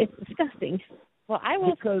it's disgusting. Well, I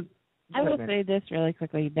will say this really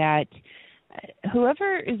quickly, that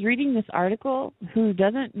whoever is reading this article who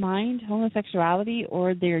doesn't mind homosexuality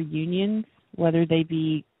or their unions, whether they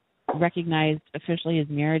be recognized officially as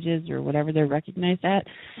marriages or whatever they're recognized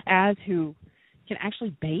as, who can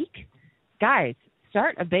actually bake, guys,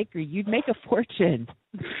 start a bakery. You'd make a fortune.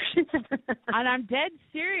 And I'm dead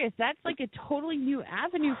serious. That's like a totally new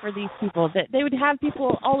avenue for these people. That they would have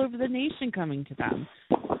people all over the nation coming to them.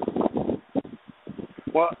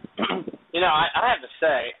 Well, I have to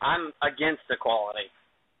say I'm against equality,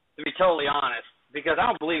 to be totally honest, because I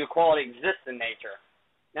don't believe equality exists in nature.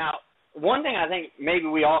 Now, one thing I think maybe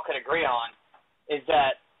we all could agree on is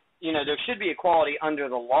that, there should be equality under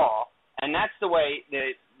the law, and that's the way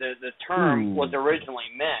the term was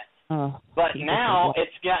originally meant. But now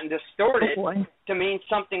it's gotten distorted to mean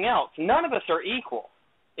something else. None of us are equal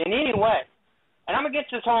in any way. And I'm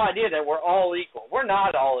against this whole idea that we're all equal. We're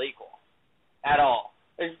not all equal at all.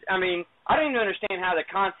 I don't even understand how the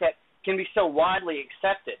concept can be so widely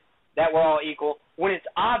accepted that we're all equal when it's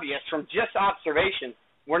obvious from just observation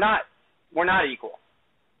we're not equal.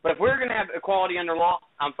 But if we're going to have equality under law,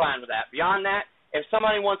 I'm fine with that. Beyond that, if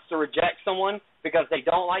somebody wants to reject someone because they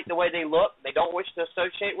don't like the way they look, they don't wish to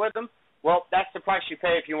associate with them, well, that's the price you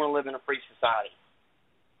pay if you want to live in a free society.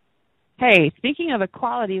 Hey, speaking of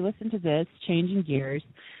equality, listen to this, changing gears.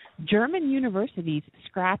 German universities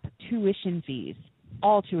scrap tuition fees,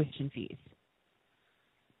 all tuition fees.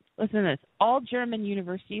 Listen to this. All German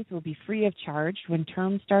universities will be free of charge when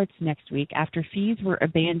term starts next week after fees were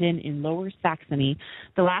abandoned in Lower Saxony,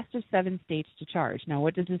 the last of 7 states to charge. Now,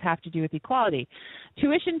 what does this have to do with equality?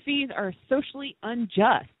 Tuition fees are socially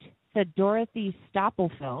unjust, said Dorothy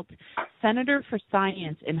Stoppelfeld, senator for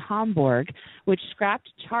science in Hamburg, which scrapped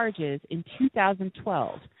charges in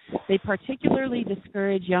 2012. They particularly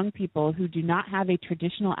discourage young people who do not have a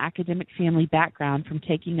traditional academic family background from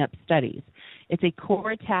taking up studies. It's a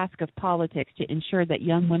core task of politics to ensure that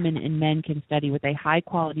young women and men can study with a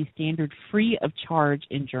high-quality standard free of charge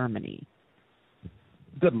in Germany.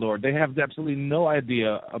 Good Lord, they have absolutely no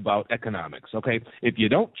idea about economics, okay? If you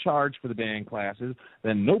don't charge for the dang classes,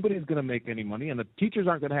 then nobody's going to make any money, and the teachers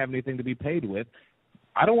aren't going to have anything to be paid with.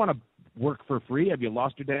 I don't want to work for free. Have you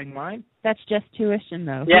lost your dang mind? That's just tuition,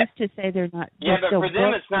 though. Yeah. Who's to say they're not? Yeah, they're but still for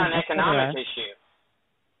them it's not books an economic issue.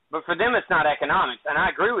 But for them it's not economics, and I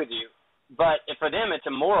agree with you. But for them it's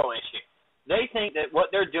a moral issue. They think that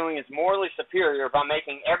what they're doing is morally superior by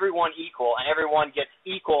making everyone equal, and everyone gets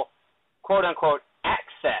equal, quote-unquote,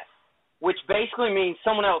 access, which basically means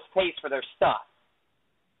someone else pays for their stuff.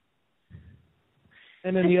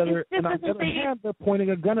 And then on the other hand, they're pointing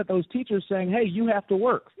a gun at those teachers saying, hey, you have to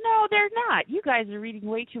work. No, they're not. You guys are reading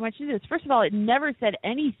way too much into this. First of all, it never said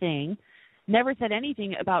anything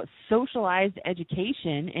about socialized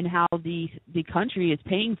education and how the country is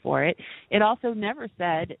paying for it. It also never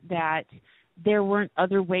said that there weren't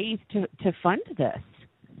other ways to fund this.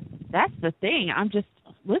 That's the thing. I'm just,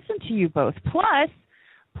 listen to you both. Plus,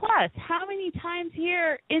 how many times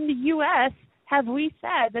here in the U.S. have we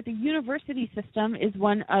said that the university system is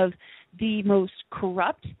one of the most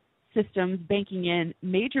corrupt systems, banking in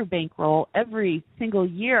major bankroll every single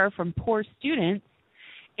year from poor students?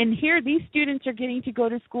 And here these students are getting to go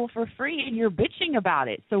to school for free, and you're bitching about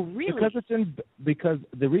it. So really, because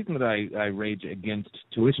the reason that I rage against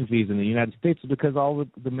tuition fees in the United States is because all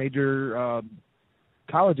the major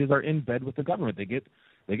colleges are in bed with the government. They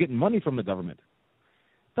get money from the government.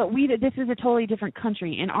 But this is a totally different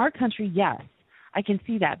country. In our country, yes, I can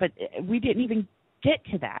see that, but we didn't even get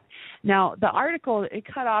to that. Now, the article, it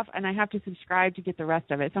cut off, and I have to subscribe to get the rest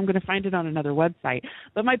of it, so I'm going to find it on another website.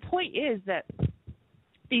 But my point is that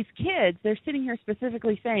these kids, they're sitting here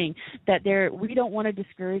specifically saying that we don't want to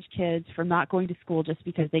discourage kids from not going to school just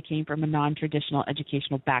because they came from a non-traditional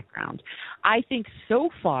educational background. I think so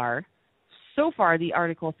far the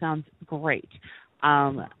article sounds great.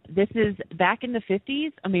 This is back in the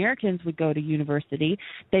 50s, Americans would go to university.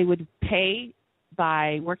 They would pay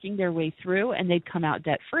by working their way through, and they'd come out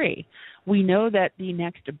debt-free. We know that the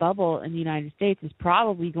next bubble in the United States is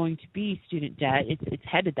probably going to be student debt. It's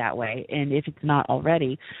headed that way, and if it's not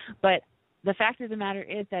already. But the fact of the matter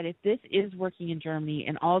is that if this is working in Germany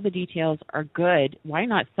and all the details are good, why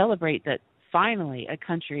not celebrate that finally a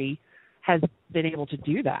country has been able to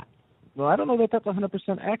do that? Well, I don't know that that's 100%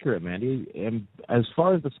 accurate, Mandy. And as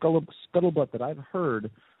far as the scuttlebutt that I've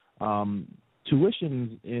heard,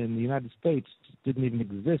 tuition in the United States didn't even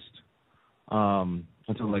exist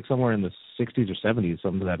until like somewhere in the 60s or 70s,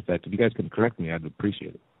 something to that effect. If you guys can correct me, I'd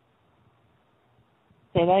appreciate it.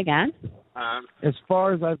 Say that again? As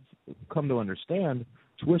far as I've come to understand,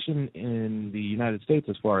 tuition in the United States,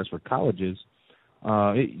 as far as for colleges,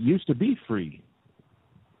 it used to be free.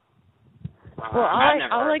 Well,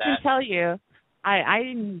 all I can tell you, I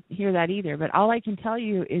didn't hear that either, but all I can tell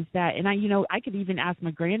you is that, and I could even ask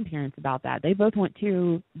my grandparents about that. They both went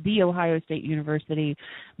to the Ohio State University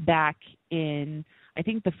back in, I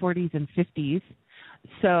think, the 40s and 50s.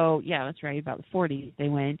 So, yeah, that's right, about the 40s they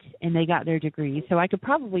went, and they got their degree. So I could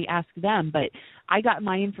probably ask them, but I got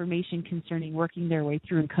my information concerning working their way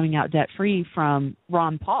through and coming out debt-free from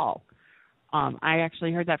Ron Paul. I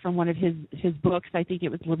actually heard that from one of his books. I think it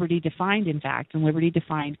was Liberty Defined, in fact, and Liberty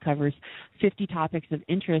Defined covers 50 topics of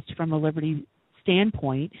interest from a liberty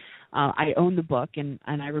standpoint. I own the book, and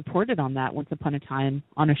I reported on that once upon a time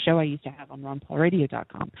on a show I used to have on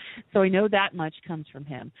ronpaulradio.com. So I know that much comes from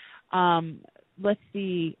him. Let's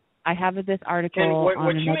see. I have this article Ken, on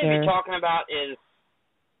what you another... may be talking about is,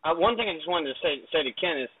 one thing I just wanted to say to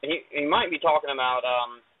Ken is he might be talking about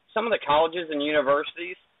some of the colleges and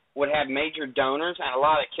universities would have major donors, and a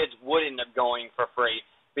lot of kids would end up going for free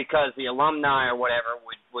because the alumni or whatever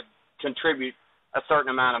would contribute a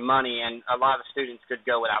certain amount of money, and a lot of students could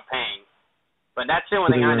go without paying. But that's the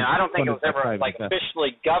only thing I know. I don't think it was ever like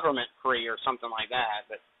officially government free or something like that.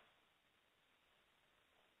 But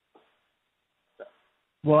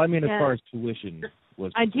well, I mean, as far as tuition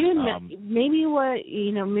was, I do. Maybe what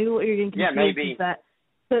you're getting confused is that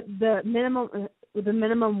the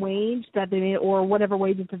minimum wage that they made, or whatever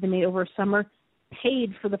wages that they made over summer,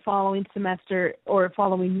 paid for the following semester or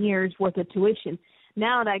following year's worth of tuition.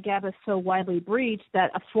 Now that gap is so widely breached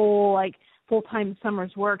that a full-time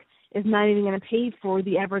summer's work is not even going to pay for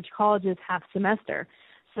the average college's half semester.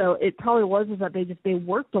 So it probably was that they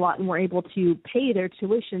worked a lot and were able to pay their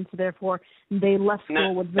tuition, so therefore they left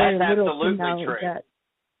school with very little knowledge debt.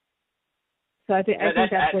 So I think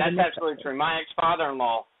that's absolutely true. My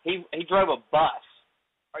ex-father-in-law, he drove a bus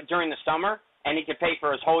during the summer, and he could pay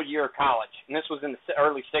for his whole year of college, and this was in the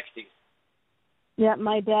early 60s. Yeah,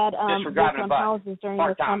 my dad worked on houses during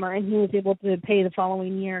the summer, and he was able to pay the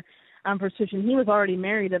following year for tuition. He was already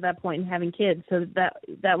married at that point and having kids, so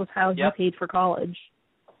that was how he paid for college.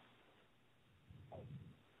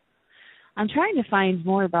 I'm trying to find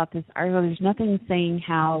more about this article. There's nothing saying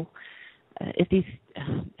how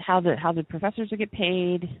the professors will get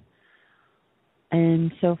paid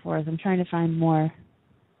and so forth. I'm trying to find more.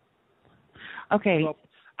 Okay. Well,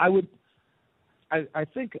 I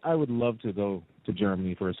think I would love to go to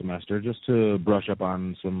Germany for a semester just to brush up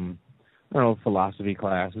on some, philosophy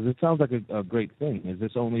classes. It sounds like a great thing. Is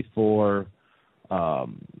this only for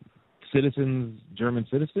German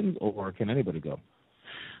citizens, or can anybody go?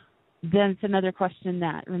 Then it's another question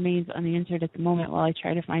that remains unanswered at the moment while I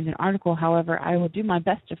try to find an article. However, I will do my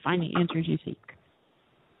best to find the answers you seek.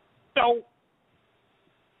 So,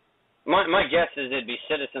 my guess is it'd be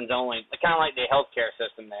citizens only, kind of like the healthcare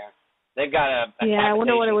system there. They've got a I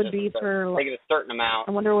wonder what it would be for. They get a certain amount.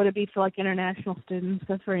 I wonder what it'd be for international students.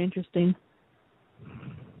 That's very interesting.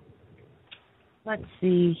 Let's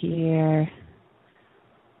see here.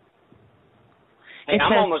 Hey,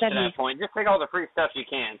 I'm almost to that point. Just take all the free stuff you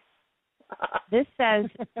can. This says,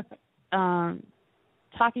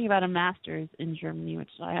 talking about a master's in Germany, which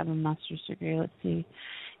I have a master's degree. Let's see.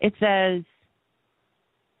 It says,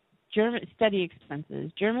 German study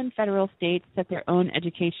expenses. German federal states set their own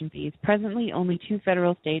education fees. Presently, only 2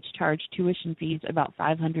 federal states charge tuition fees about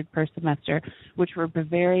 $500 per semester, which were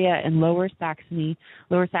Bavaria and Lower Saxony.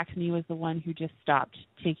 Lower Saxony was the one who just stopped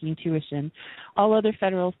taking tuition. All other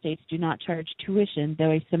federal states do not charge tuition,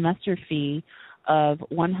 though a semester fee of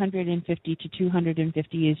 $150 to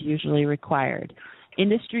 $250 is usually required.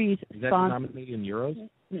 Industries is that denominated in euros?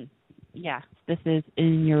 Yeah, this is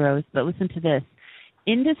in euros. But listen to this.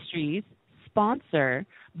 Industries sponsor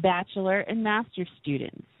bachelor and master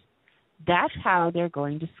students. That's how they're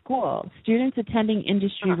going to school. Students attending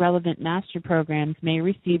industry-relevant master programs may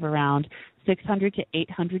receive around $600 to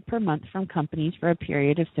 $800 per month from companies for a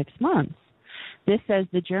period of 6 months. This says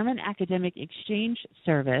the German Academic Exchange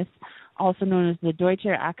Service, also known as the Deutsche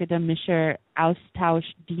Akademischer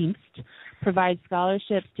Austauschdienst, provides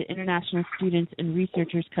scholarships to international students and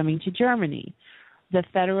researchers coming to Germany. The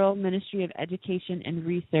Federal Ministry of Education and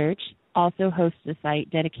Research also hosts a site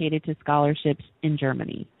dedicated to scholarships in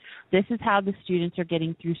Germany. This is how the students are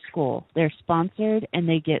getting through school. They're sponsored and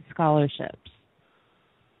they get scholarships.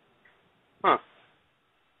 Huh.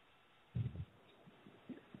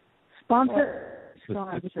 Sponsored.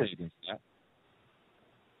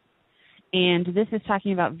 And this is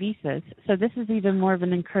talking about visas. So this is even more of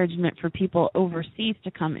an encouragement for people overseas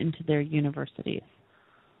to come into their universities.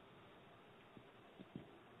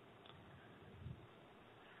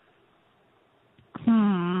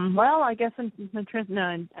 Well, I guess I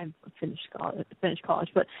finished college,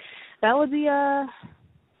 but that would be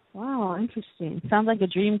wow, interesting. Sounds like a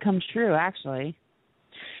dream come true, actually.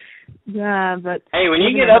 Yeah, but hey, when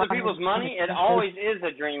you get other people's money, it always is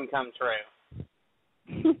a dream come true.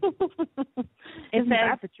 Isn't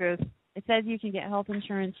that the truth? It says you can get health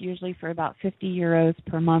insurance usually for about €50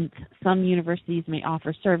 per month. Some universities may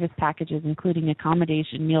offer service packages, including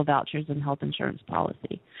accommodation, meal vouchers, and health insurance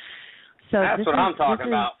policy. So that's what I'm talking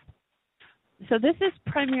about. So this is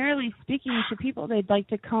primarily speaking to people they'd like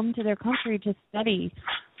to come to their country to study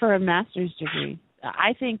for a master's degree.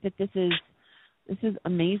 I think that this is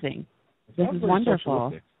amazing. This is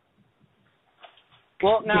wonderful.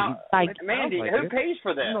 Well, now, Mandy, who pays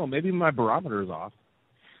for this? No, maybe my barometer is off.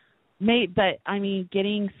 But, I mean,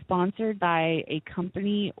 getting sponsored by a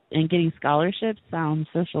company and getting scholarships sounds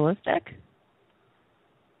socialistic.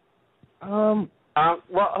 Well,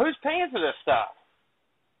 who's paying for this stuff?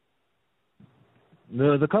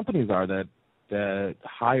 The companies are that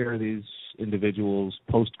hire these individuals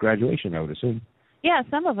post-graduation, I would assume. Yeah,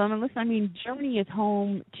 some of them. And listen, I mean, Germany is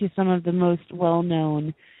home to some of the most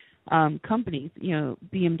well-known companies. You know,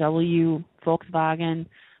 BMW, Volkswagen,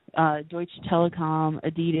 Deutsche Telekom,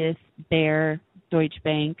 Adidas, Bayer, Deutsche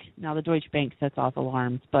Bank. Now, the Deutsche Bank sets off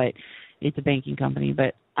alarms, but it's a banking company.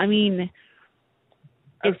 But, I mean,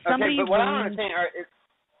 if somebody... Okay, but what I don't understand,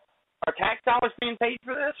 are tax dollars being paid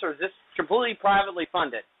for this, or is this completely privately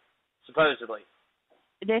funded, supposedly?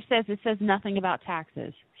 It says nothing about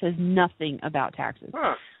taxes. It says nothing about taxes.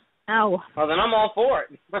 Huh. Ow. Well, then I'm all for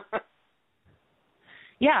it.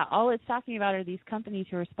 Yeah, all it's talking about are these companies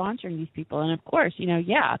who are sponsoring these people. And, of course,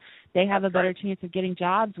 they have a better chance of getting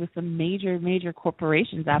jobs with some major, major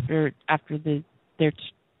corporations after their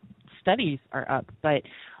studies are up. But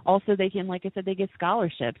also they can, like I said, they get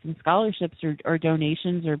scholarships. And scholarships or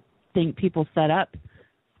donations or people set up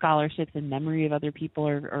scholarships in memory of other people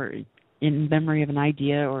or in memory of an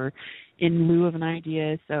idea or in lieu of an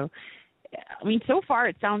idea. So, I mean, so far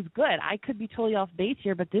it sounds good. I could be totally off base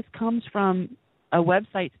here, but this comes from a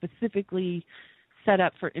website specifically set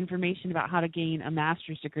up for information about how to gain a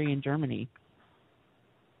master's degree in Germany.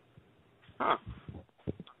 Huh.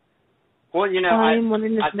 Well, I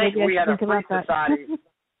think we had a free society.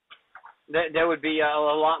 There would be a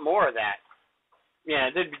lot more of that. Yeah,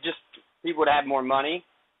 there'd be just people would have more money.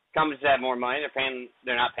 Companies have more money.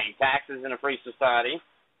 They're not paying taxes in a free society,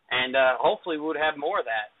 and hopefully we would have more of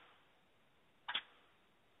that.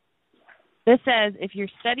 This says if your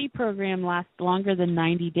study program lasts longer than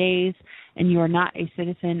 90 days and you are not a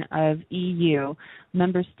citizen of EU,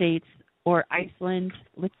 member states, or Iceland,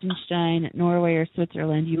 Liechtenstein, Norway, or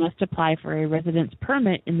Switzerland, you must apply for a residence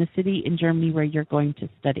permit in the city in Germany where you're going to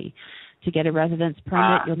study. To get a residence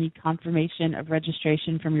permit, you'll need confirmation of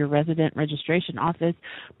registration from your resident registration office,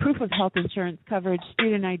 proof of health insurance coverage,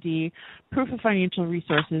 student ID, proof of financial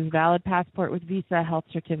resources, valid passport with visa, health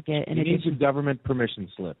certificate. You need your government permission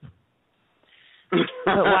slip.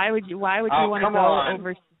 But why would you want to go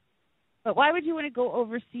overseas? But why would you want to go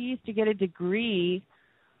overseas to get a degree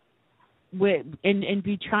and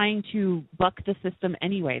be trying to buck the system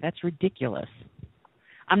anyway? That's ridiculous.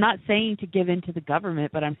 I'm not saying to give in to the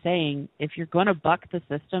government, but I'm saying if you're going to buck the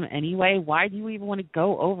system anyway, why do you even want to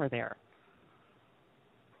go over there?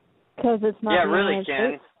 Because it's not. Yeah, really,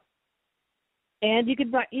 Ken. And you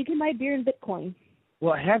can buy beer in Bitcoin.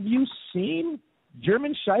 Well, have you seen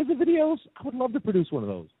German Scheiße videos? I would love to produce one of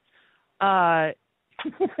those.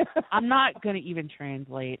 I'm not going to even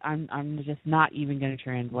translate. I'm just not even going to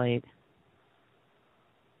translate.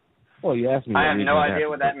 Well, you asked me. I have no idea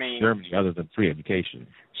what that means. Germany, other than free education.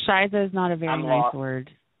 Scheiße is not a very nice word.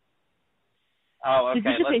 Oh, okay.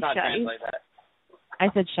 Did you Let's not say translate that. I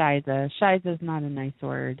said Scheiße. Scheiße is not a nice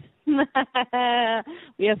word.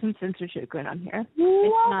 We have some censorship going on here. It's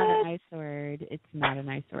not a nice word. It's not a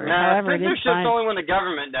nice word. No, However, censorship's only when the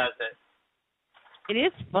government does it. It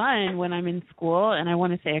is fun when I'm in school and I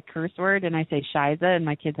want to say a curse word and I say Scheiße and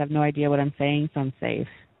my kids have no idea what I'm saying, so I'm safe.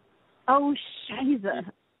 Oh,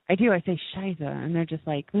 Scheiße. I do. I say Scheiße, and they're just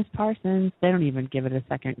like, Miss Parsons. They don't even give it a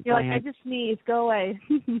second You're glance. like, I just sneezed. Go away.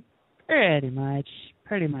 Pretty much.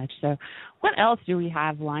 So what else do we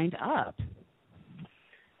have lined up?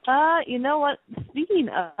 You know what? Speaking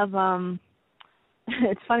of,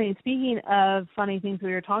 it's funny. Speaking of funny things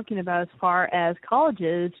we were talking about as far as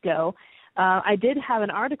colleges go, I did have an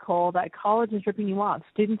article that college is ripping you off.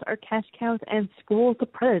 Students are cash cows and schools are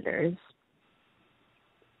predators.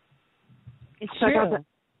 It's so true.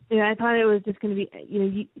 I thought it was just going to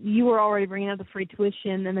be, you were already bringing up the free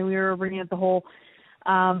tuition, and then we were bringing up the whole,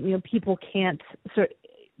 people can't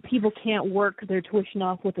work their tuition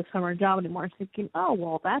off with a summer job anymore. So thinking, oh,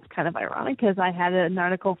 well, that's kind of ironic because I had an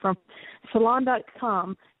article from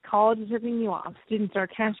Salon.com, college is ripping you off. Students are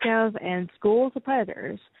cash cows and schools are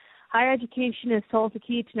predators. Higher education is sold to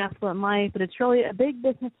key to an affluent life, but it's really a big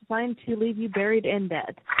business designed to leave you buried in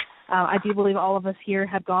debt. I do believe all of us here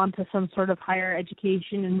have gone to some sort of higher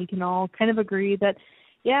education, and we can all kind of agree that,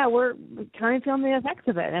 yeah, we're kind of feeling the effects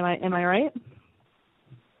of it. Am I right?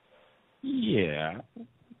 Yeah.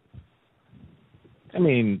 I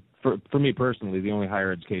mean, for me personally, the only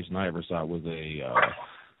higher education I ever saw was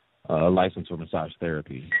a license for massage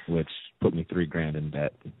therapy, which put me $3,000 in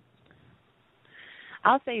debt.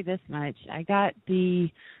 I'll say this much. I got the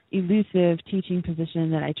elusive teaching position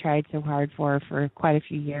that I tried so hard for quite a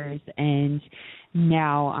few years, and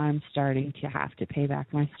now I'm starting to have to pay back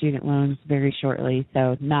my student loans very shortly,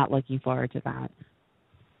 so not looking forward to that.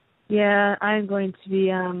 Yeah, I'm going to be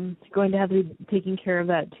have to be taking care of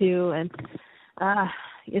that too, and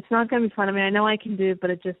it's not going to be fun. I mean, I know I can do it, but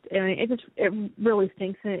it really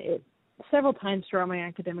stinks. It several times throughout my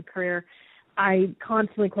academic career, I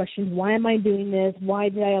constantly questioned, why am I doing this? Why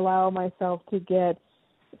did I allow myself to get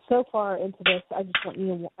so far into this?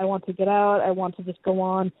 I want to get out. I want to just go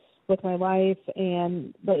on with my life,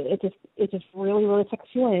 but it just really, really sucks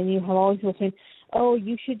you in. And you have all these people saying, oh,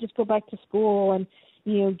 you should just go back to school and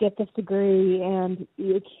get this degree and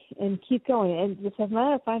keep going. And just as a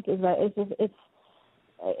matter of fact, is that it's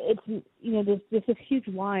there's this huge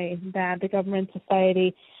lie that the government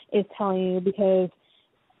society is telling you, because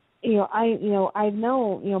I've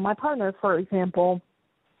known, my partner, for example,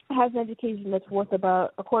 has an education that's worth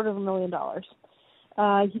about $250,000.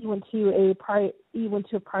 He went to a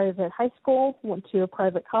private high school, went to a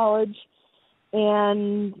private college,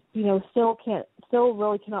 and still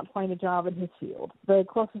really cannot find a job in his field. The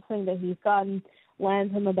closest thing that he's gotten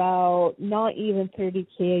lands him about not even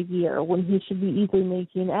 $30K a year, when he should be easily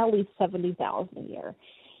making at least $70,000 a year.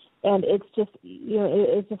 And it's just,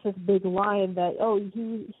 it's just this big line that,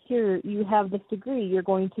 you have this degree, you're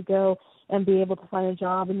going to go and be able to find a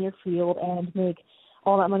job in your field and make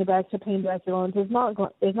all that money back to paying back your loans is not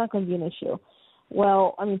going to be an issue.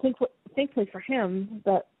 Well, I mean, thankfully for him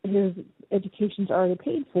that his education's already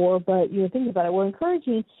paid for, but think about it, we're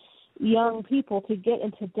encouraging young people to get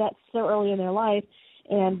into debt so early in their life,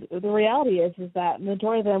 and the reality is that the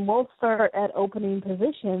majority of them will start at opening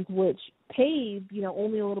positions which pay,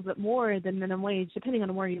 only a little bit more than minimum wage, depending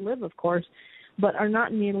on where you live, of course, but are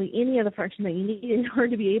not nearly any of the fraction that you need in order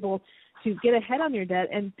to be able to get ahead on your debt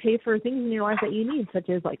and pay for things in your life that you need, such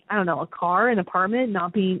as, a car, an apartment,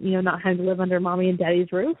 not having to live under mommy and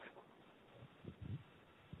daddy's roof.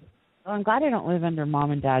 Well, I'm glad I don't live under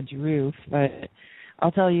mom and dad's roof, but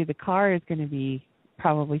I'll tell you, the car is going to be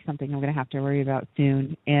probably something I'm going to have to worry about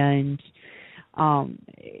soon. And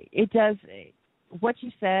it does, what you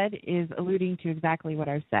said is alluding to exactly what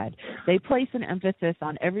I've said. They place an emphasis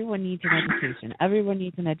on everyone needs an education. Everyone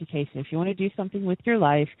needs an education. If you want to do something with your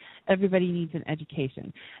life, everybody needs an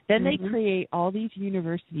education. Then they create all these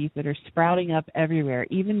universities that are sprouting up everywhere,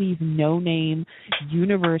 even these no-name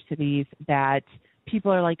universities that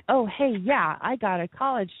people are like, oh, hey, yeah, I got a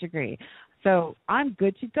college degree, so I'm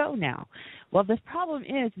good to go now. Well, the problem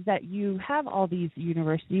is that you have all these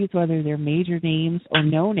universities, whether they're major names or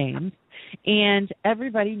no names, and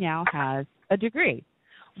everybody now has a degree.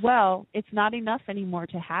 Well, it's not enough anymore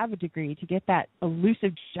to have a degree to get that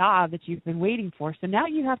elusive job that you've been waiting for. So now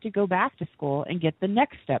you have to go back to school and get the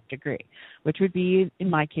next step degree, which would be, in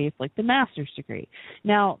my case, like the master's degree.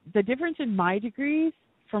 Now, the difference in my degrees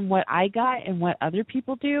from what I got and what other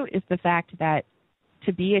people do is the fact that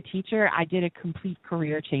to be a teacher, I did a complete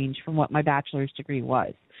career change from what my bachelor's degree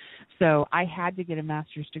was. So I had to get a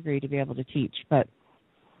master's degree to be able to teach. But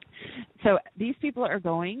so these people are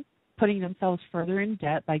putting themselves further in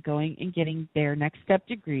debt by going and getting their next step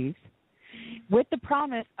degrees with the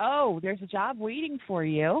promise, there's a job waiting for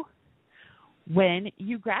you when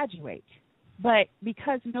you graduate. But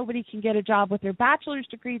because nobody can get a job with their bachelor's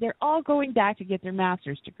degree, they're all going back to get their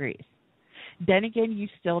master's degrees. Then again, you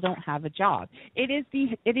still don't have a job. It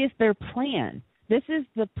is their plan. This is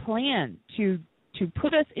the plan to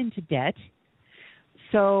put us into debt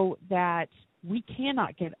so that we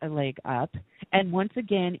cannot get a leg up. And once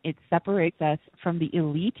again, it separates us from the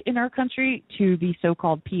elite in our country to the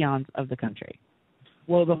so-called peons of the country.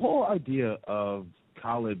 Well, the whole idea of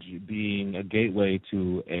college being a gateway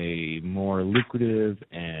to a more lucrative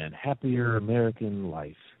and happier American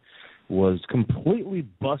life was completely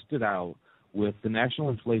busted out with the National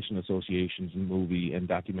Inflation Association's movie and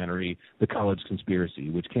documentary, The College Conspiracy,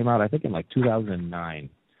 which came out, I think, in 2009.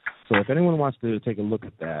 So if anyone wants to take a look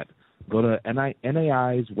at that, go to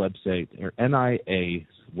NAI's website, or NIA's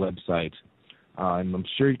website, and I'm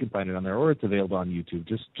sure you can find it on there, or it's available on YouTube.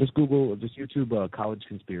 Just YouTube College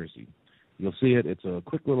Conspiracy. You'll see it. It's a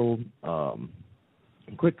quick little,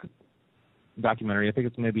 quick documentary. I think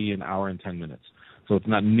it's maybe an hour and 10 minutes. So it's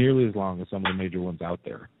not nearly as long as some of the major ones out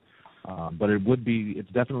there. But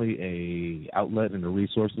it's definitely a outlet and a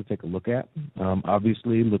resource to take a look at.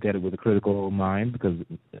 Obviously, look at it with a critical mind, because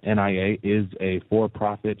NIA is a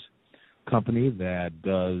for-profit company that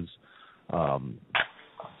does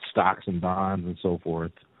stocks and bonds and so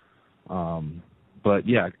forth. But,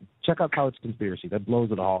 yeah, check out College Conspiracy. That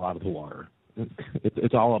blows it all out of the water.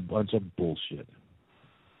 It's all a bunch of bullshit.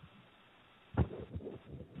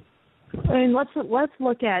 I mean, let's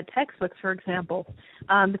look at textbooks, for example.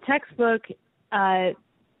 The textbook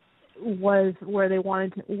was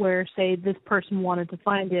where say this person wanted to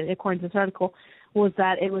find it, according to this article, was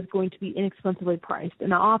that it was going to be inexpensively priced,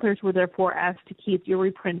 and the authors were therefore asked to keep your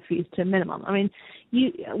reprint fees to a minimum. I mean,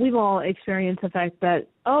 we've all experienced the fact that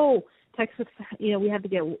textbooks, we have to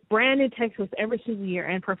get brand new textbooks every single year,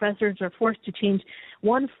 and professors are forced to change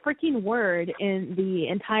one freaking word in the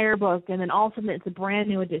entire book, and then all of a sudden it's a brand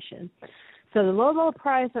new edition. So the low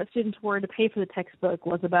price that students were to pay for the textbook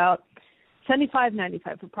was about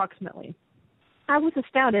 $75.95 approximately. I was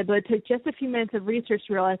astounded, but it took just a few minutes of research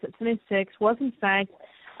to realize that $76 was in fact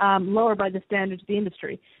lower by the standards of the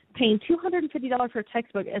industry. Paying $250 for a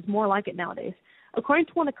textbook is more like it nowadays. According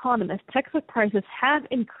to one economist, textbook prices have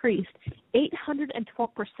increased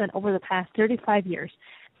 812% over the past 35 years.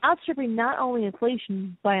 outstripping not only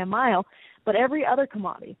inflation by a mile, but every other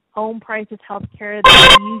commodity. Home prices, health care,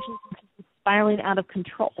 they're usually spiraling out of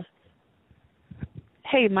control.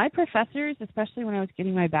 Hey, my professors, especially when I was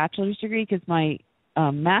getting my bachelor's degree, because my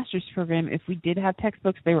master's program, if we did have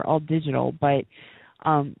textbooks, they were all digital. But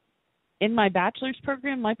in my bachelor's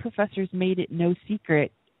program, my professors made it no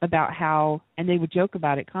secret about how, and they would joke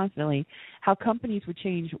about it constantly, how companies would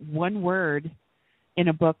change one word in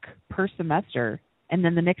a book per semester, and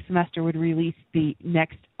then the next semester would release the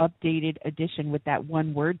next updated edition with that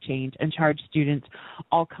one word change and charge students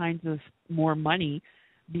all kinds of more money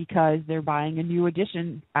because they're buying a new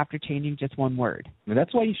edition after changing just one word. And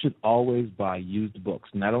that's why you should always buy used books.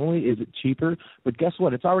 Not only is it cheaper, but guess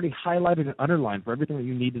what? It's already highlighted and underlined for everything that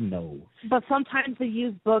you need to know. But sometimes the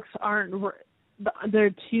used books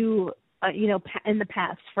they're too, in the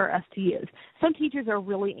past for us to use. Some teachers are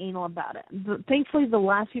really anal about it. Thankfully, the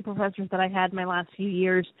last few professors that I had in my last few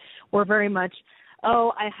years were very much,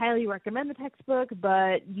 I highly recommend the textbook,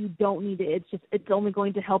 but you don't need it. It's only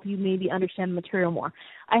going to help you maybe understand the material more.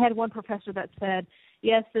 I had one professor that said,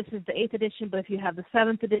 yes, this is the 8th edition, but if you have the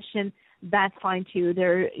 7th edition, that's fine too.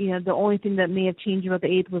 The only thing that may have changed about the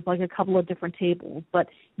 8th was like a couple of different tables, but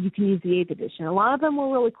you can use the 8th edition. A lot of them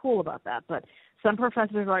were really cool about that, but some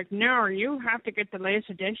professors are like, no, you have to get the latest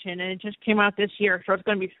edition, and it just came out this year, so it's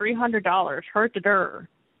going to be $300. Hurt-a-dur.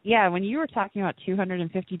 Yeah, when you were talking about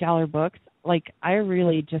 $250 books, like I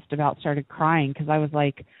really just about started crying because I was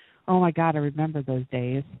like, oh my God, I remember those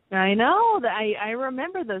days. I know. I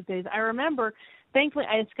remember those days. I remember, thankfully,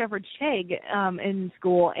 I discovered Chegg in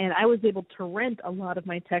school, and I was able to rent a lot of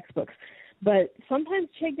my textbooks. But sometimes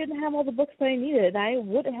Chegg didn't have all the books that I needed. I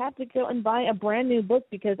would have to go and buy a brand new book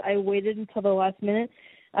because I waited until the last minute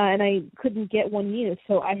and I couldn't get one used.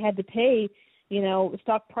 So I had to pay,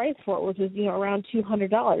 stock price for it, which is, around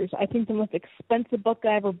 $200. I think the most expensive book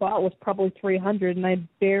I ever bought was probably $300, and I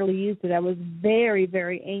barely used it. I was very,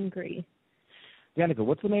 very angry. Danica,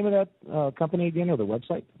 what's the name of that company again, or the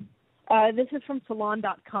website? This is from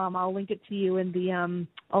salon.com. I'll link it to you in the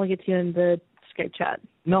Skype chat.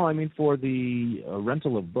 No, I mean for the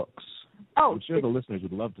rental of books. Oh, I'm sure the listeners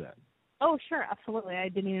would love that. Oh, sure, absolutely. I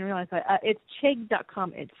didn't even realize that. It's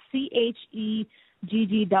Chegg.com. It's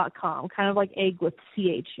CHEGG.com, kind of like egg with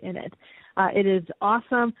CH in it. It is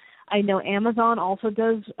awesome. I know Amazon also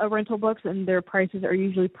does rental books, and their prices are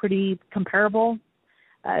usually pretty comparable.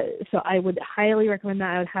 So I would highly recommend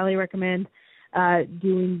that. I would highly recommend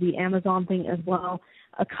doing the Amazon thing as well.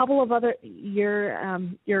 A couple of other,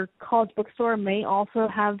 your college bookstore may also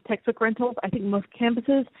have textbook rentals. I think most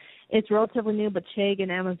campuses, it's relatively new, but Chegg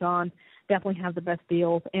and Amazon definitely have the best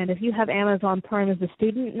deals. And if you have Amazon Prime as a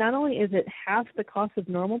student, not only is it half the cost of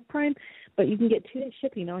normal Prime, but you can get 2-day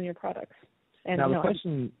shipping on your products. And now, the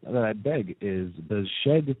question that I beg is, does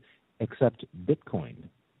Chegg accept Bitcoin?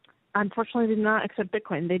 Unfortunately, they do not accept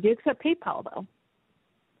Bitcoin. They do accept PayPal, though.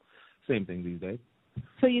 Same thing these days.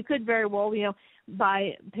 So you could very well,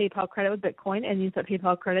 buy PayPal credit with Bitcoin and use that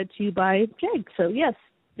PayPal credit to buy Chegg. So, yes,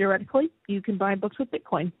 theoretically, you can buy books with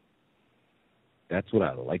Bitcoin. That's what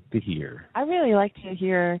I like to hear. I really like to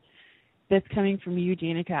hear this coming from you,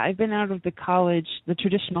 Danica. I've been out of the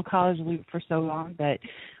traditional college loop for so long that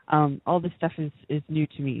all this stuff is new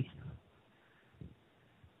to me.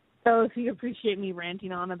 So if you appreciate me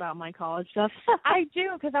ranting on about my college stuff. I do,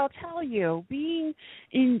 because I'll tell you, being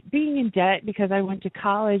in debt because I went to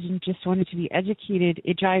college and just wanted to be educated,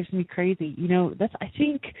 it drives me crazy.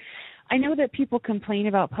 I know that people complain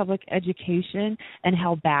about public education and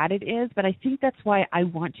how bad it is, but I think that's why I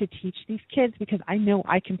want to teach these kids, because I know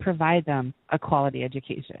I can provide them a quality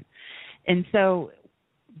education. And so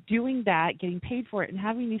doing that, getting paid for it, and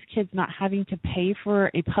having these kids not having to pay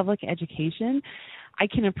for a public education, I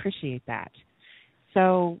can appreciate that.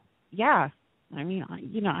 So, yeah,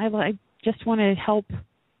 I just want to help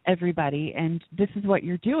everybody, and this is what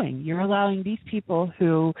you're doing. You're allowing these people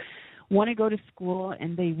who want to go to school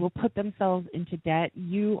and they will put themselves into debt.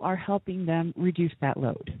 You are helping them reduce that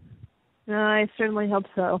load. I certainly hope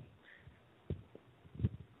so.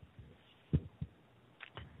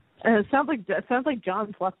 It sounds like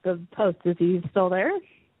John's left the post. Is he still there?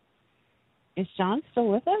 Is John still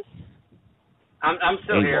with us? I'm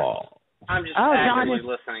still here. I'm just actively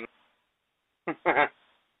listening.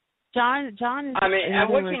 John is.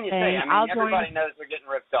 What can you say? Everybody knows we're getting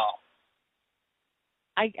ripped off.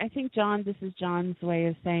 I think this is John's way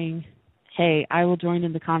of saying, hey, I will join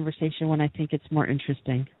in the conversation when I think it's more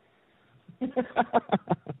interesting.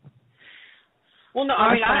 Well, no,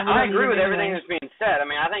 I agree with everything that's being said.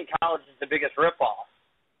 I think college is the biggest ripoff.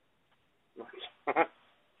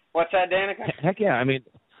 What's that, Danica? Heck yeah.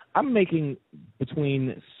 I'm making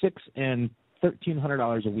between $600 and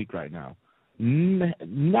 $1,300 a week right now.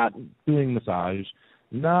 Not doing massage,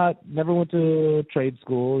 never went to trade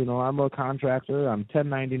school. You know, I'm a contractor. I'm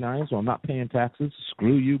 1099, so I'm not paying taxes.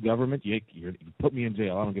 Screw you, government. You put me in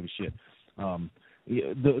jail. I don't give a shit.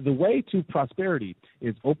 The way to prosperity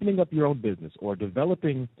is opening up your own business or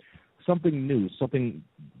developing something new,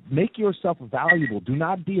 make yourself valuable. Do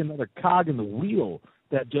not be another cog in the wheel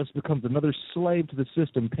that just becomes another slave to the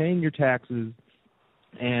system, paying your taxes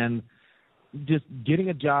and just getting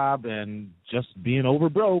a job and just being over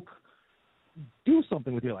broke. Do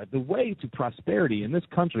something with your life. The way to prosperity in this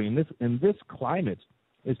country, in this climate,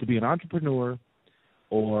 is to be an entrepreneur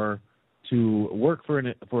or to work for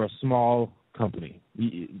a small company.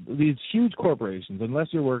 These huge corporations, unless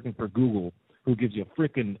you're working for Google, who gives you a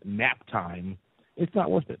freaking nap time, it's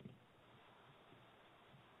not worth it.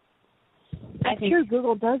 I'm sure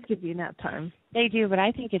Google does give you nap time. They do, but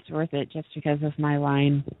I think it's worth it just because of my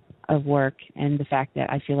line of work and the fact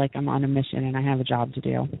that I feel like I'm on a mission and I have a job to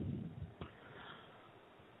do.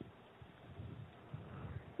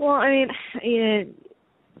 Well, I mean,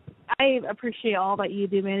 I appreciate all that you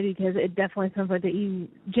do, Mandy, because it definitely sounds like that you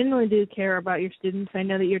genuinely do care about your students. I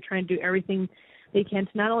know that you're trying to do everything they can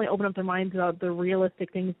to not only open up their minds about the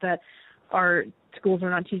realistic things that our schools are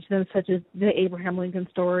not teaching them, such as the Abraham Lincoln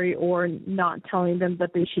story, or not telling them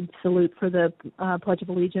that they should salute for the Pledge of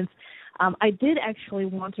Allegiance. I did actually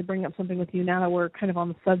want to bring up something with you now that we're kind of on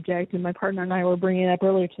the subject, and my partner and I were bringing it up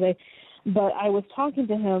earlier today. But I was talking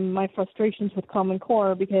to him my frustrations with Common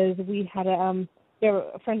Core because we had a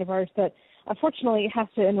friend of ours that unfortunately has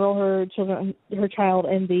to enroll her child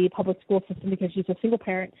in the public school system because she's a single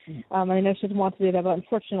parent. I know she doesn't want to do that, but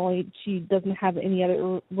unfortunately she doesn't have any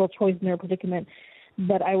other real choice in her predicament.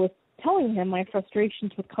 But I was telling him my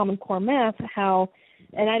frustrations with Common Core math, how,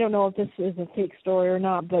 and I don't know if this is a fake story or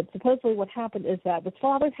not, but supposedly what happened is that the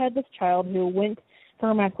father had this child who went for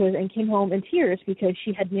her math quiz and came home in tears because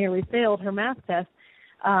she had nearly failed her math test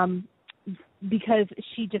because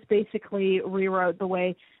she just basically rewrote the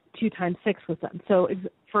way 2 times 6 was done. So,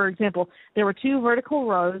 for example, there were 2 vertical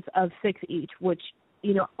rows of 6 each, which,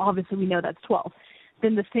 you know, obviously we know that's 12.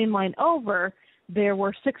 Then the same line over, there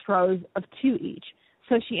were 6 rows of 2 each.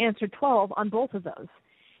 So she answered 12 on both of those.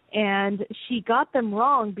 And she got them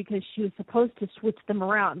wrong because she was supposed to switch them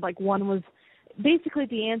around. Like one was, basically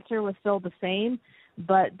the answer was still the same,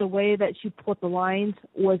 but the way that she put the lines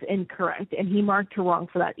was incorrect, and he marked her wrong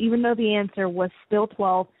for that. Even though the answer was still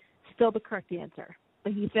 12, still the correct answer.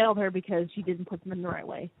 But he failed her because she didn't put them in the right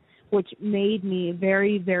way, which made me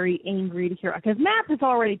very, very angry to hear. Because math is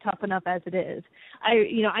already tough enough as it is.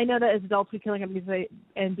 I know that as adults we can look at it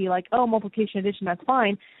and be like, oh, multiplication, addition, that's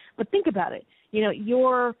fine. But think about it.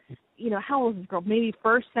 How old is this girl? Maybe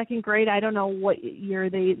first, second grade. I don't know what year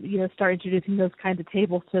they, start introducing those kinds of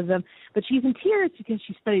tables to them. But she's in tears because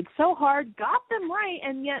she studied so hard, got them right,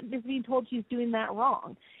 and yet is being told she's doing that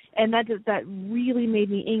wrong. And that really made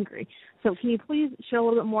me angry. So can you please shed a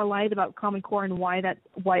little bit more light about Common Core and why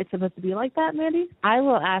it's supposed to be like that, Mandy? I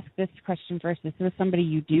will ask this question first. Is this somebody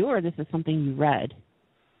you do, or this is something you read?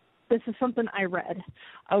 This is something I read.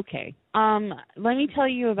 Okay. Let me tell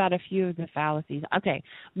you about a few of the fallacies. Okay.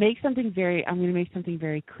 I'm going to make something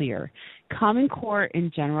very clear. Common Core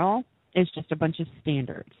in general is just a bunch of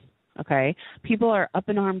standards. Okay? People are up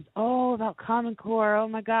in arms, about Common Core. Oh,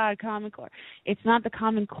 my God, Common Core. It's not the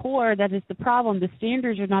Common Core that is the problem. The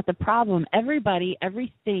standards are not the problem.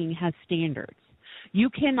 Everything has standards. You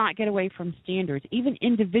cannot get away from standards. Even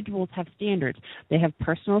individuals have standards. They have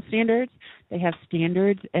personal standards. They have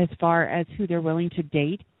standards as far as who they're willing to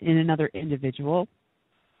date in another individual.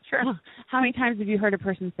 Sure. How many times have you heard a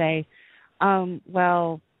person say,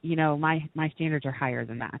 my standards are higher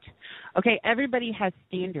than that? Okay, everybody has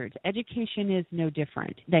standards. Education is no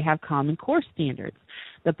different. They have Common Core standards.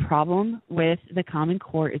 The problem with the Common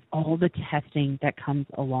Core is all the testing that comes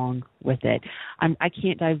along with it. I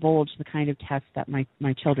can't divulge the kind of tests that my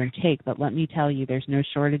children take, but let me tell you, there's no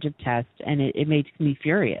shortage of tests, and it makes me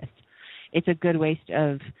furious. It's a good waste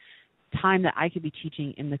of time that I could be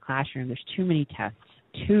teaching in the classroom. There's too many tests,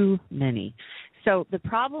 too many. So the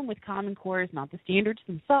problem with Common Core is not the standards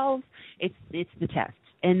themselves, it's the tests.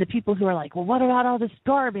 And the people who are like, well, what about all this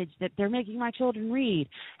garbage that they're making my children read?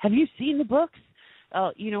 Have you seen the books?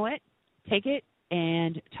 You know what? Take it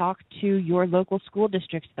and talk to your local school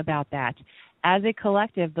districts about that. As a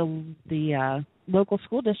collective, the local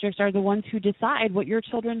school districts are the ones who decide what your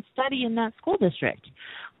children study in that school district.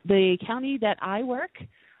 The county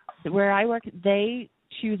where I work, they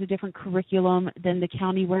choose a different curriculum than the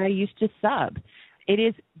county where I used to sub. It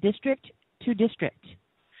is district to district.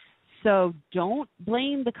 So don't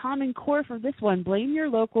blame the Common Core for this one. Blame your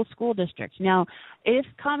local school district. Now, if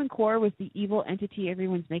Common Core was the evil entity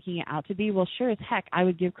everyone's making it out to be, well, sure as heck, I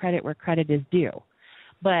would give credit where credit is due.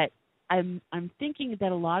 But I'm thinking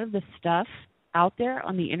that a lot of the stuff out there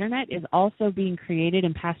on the internet is also being created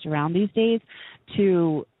and passed around these days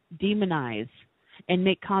to demonize and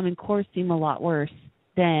make Common Core seem a lot worse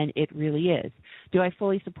than it really is. Do I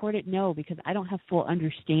fully support it? No, because I don't have full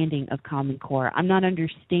understanding of Common Core. I'm not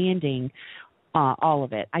understanding all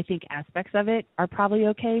of it. I think aspects of it are probably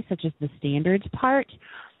okay, such as the standards part.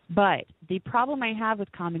 But the problem I have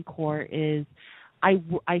with Common Core is I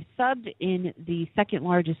subbed in the second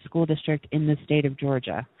largest school district in the state of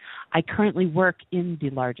Georgia. I currently work in the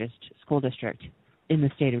largest school district in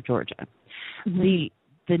the state of Georgia. Mm-hmm.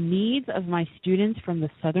 The needs of my students from the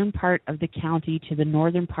southern part of the county to the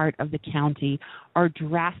northern part of the county are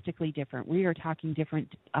drastically different. We are talking different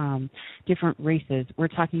races. We're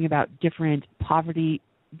talking about different poverty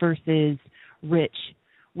versus rich.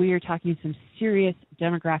 We are talking some serious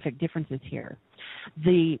demographic differences here.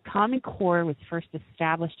 The Common Core was first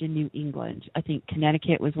established in New England. I think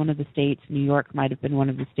Connecticut was one of the states. New York might have been one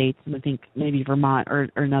of the states, and I think maybe Vermont or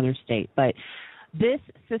another state. But this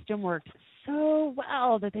system worked so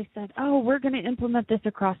well that they said, oh, we're going to implement this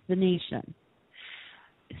across the nation.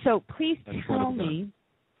 So please tell me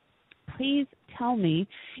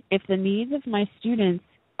if the needs of my students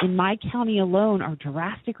in my county alone are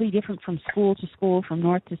drastically different from school to school, from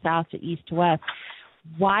north to south to east to west.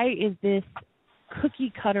 Why is this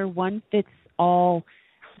cookie-cutter, one-fits-all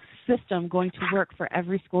system going to work for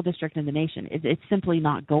every school district in the nation? It's simply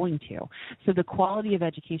not going to. So the quality of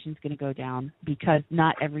education is going to go down because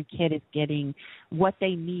not every kid is getting what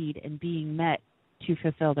they need and being met to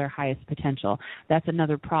fulfill their highest potential. That's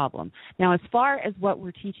another problem. Now, as far as what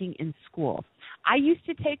we're teaching in school, I used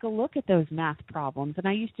to take a look at those math problems, and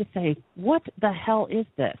I used to say, what the hell is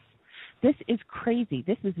this? This is crazy.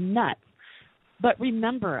 This is nuts. But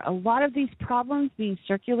remember, a lot of these problems being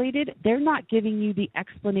circulated, they're not giving you the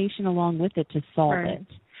explanation along with it to solve it.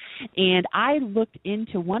 And I looked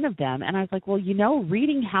into one of them, and I was like, well,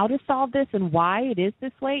 reading how to solve this and why it is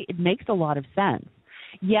this way, it makes a lot of sense.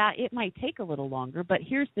 Yeah, it might take a little longer, but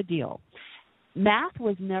here's the deal. Math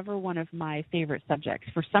was never one of my favorite subjects.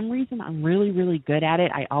 For some reason, I'm really, really good at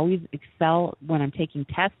it. I always excel when I'm taking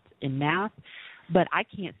tests in math, but I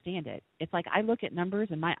can't stand it. It's like I look at numbers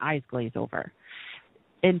and my eyes glaze over.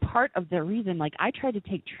 And part of the reason, I tried to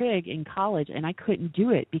take trig in college and I couldn't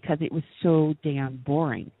do it because it was so damn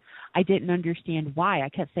boring. I didn't understand why. I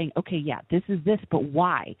kept saying, okay, yeah, this is this, but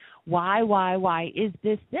why? Why is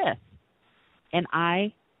this? And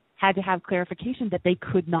I had to have clarification that they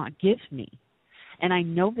could not give me. And I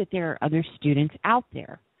know that there are other students out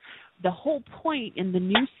there. The whole point in the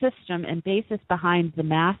new system and basis behind the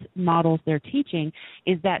math models they're teaching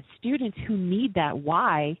is that students who need that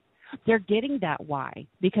why, they're getting that why,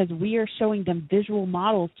 because we are showing them visual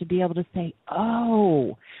models to be able to say,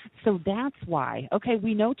 oh, so that's why. Okay,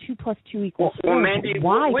 we know 2 + 2 = 4. Well, Mandy,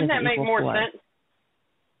 why wouldn't that make more 4? sense?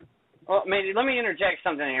 Well, Mandy, let me interject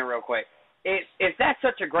something here real quick. If that's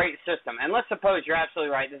such a great system, and let's suppose you're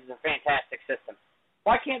absolutely right, this is a fantastic system,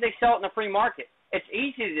 why can't they sell it in the free market? It's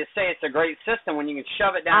easy to say it's a great system when you can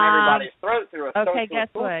shove it down everybody's throat through a social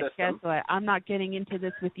school system. Guess what? I'm not getting into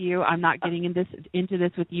this with you. I'm not getting into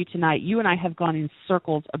this with you tonight. You and I have gone in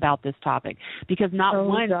circles about this topic because not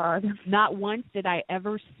once did I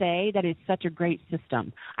ever say that it's such a great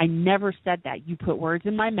system. I never said that. You put words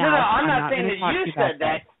in my mouth. No, I'm not saying that you said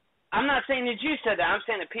that. I'm not saying that you said that. I'm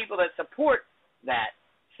saying that people that support that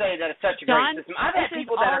say that it's such a great system. I've had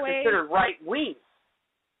people that are considered right-wing.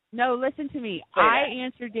 No, listen to me.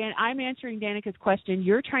 I'm answering Danica's question.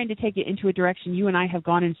 You're trying to take it into a direction you and I have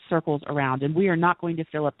gone in circles around, and we are not going to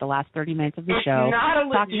fill up the last 30 minutes of the show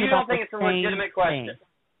talking about the same thing. You don't think it's a legitimate question?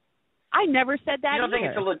 I never said that either. You don't think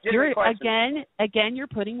it's a legitimate question? Again, you're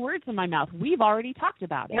putting words in my mouth. We've already talked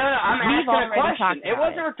about it. No, I'm asking a question. It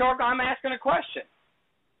wasn't rhetorical. I'm asking a question.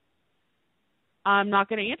 I'm not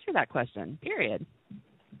going to answer that question, period.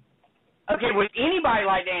 Okay, would anybody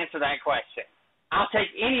like to answer that question? I'll take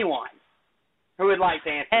anyone who would like to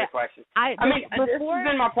answer the question. This has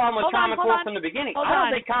been my problem with Common Core from the beginning. I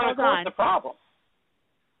don't think Common Core is the problem.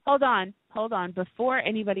 Hold on. Before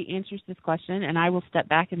anybody answers this question, and I will step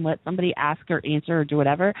back and let somebody ask or answer or do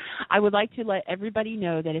whatever, I would like to let everybody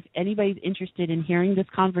know that if anybody's interested in hearing this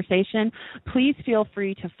conversation, please feel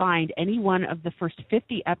free to find any one of the first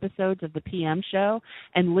 50 episodes of the PM show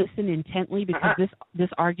and listen intently because this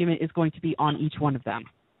argument is going to be on each one of them.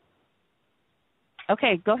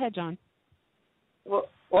 Okay, go ahead, John. Well,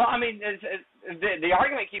 Well, I mean, the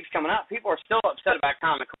argument keeps coming up. People are still upset about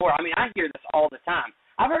Common Core. I mean, I hear this all the time.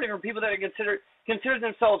 I've heard it from people that consider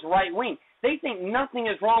themselves right-wing. They think nothing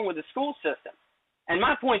is wrong with the school system. And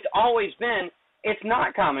my point's always been, it's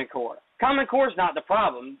not Common Core. Common Core is not the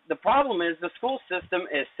problem. The problem is the school system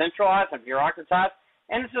is centralized and bureaucratized,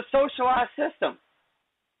 and it's a socialized system.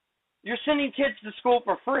 You're sending kids to school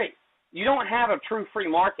for free. You don't have a true free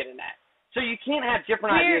market in that. So you can't have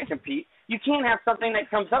different ideas compete. You can't have something that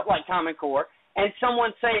comes up like Common Core and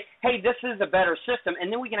someone say, hey, this is a better system, and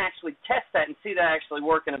then we can actually test that and see that actually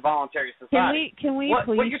work in a voluntary society. Can we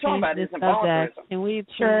please what you're talking about isn't voluntarism. Can we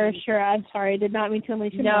Sure. I'm sorry. I did not mean to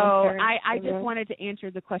unleash you. No, I just wanted to answer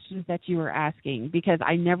the questions that you were asking because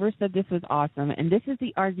I never said this was awesome, and this is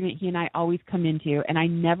the argument he and I always come into, and I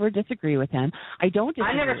never disagree with him. I don't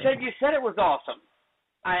disagree. I never said you said it was awesome.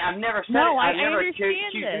 I've never said no, it. I never understand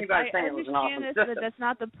accused this. anybody saying it was an awesome system. But that's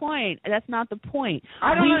not the point. That's not the point.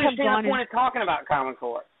 I don't understand the point of talking about Common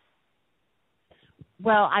Core.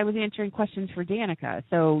 Well, I was answering questions for Danica,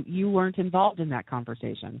 so you weren't involved in that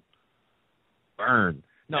conversation. Burn.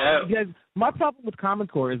 No, because my problem with Common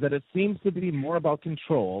Core is that it seems to be more about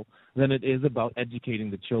control than it is about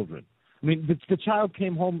educating the children. I mean, the child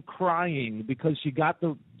came home crying because she got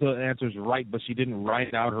the answers right, but she didn't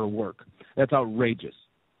write out her work. That's outrageous.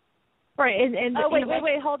 Right, and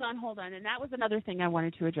wait, hold on, and that was another thing I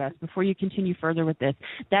wanted to address before you continue further with this.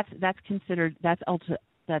 That's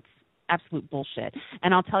absolute bullshit,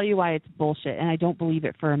 and I'll tell you why it's bullshit, and I don't believe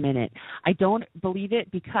it for a minute. I don't believe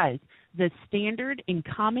it because the standard in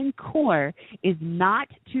Common Core is not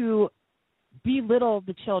to belittle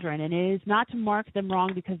the children, and it is not to mark them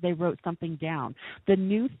wrong because they wrote something down. The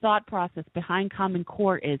new thought process behind Common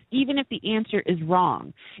Core is even if the answer is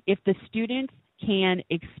wrong, if the students can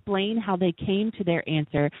explain how they came to their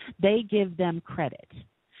answer, they give them credit.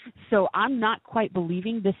 So I'm not quite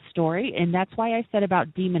believing this story, and that's why I said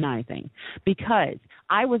about demonizing, because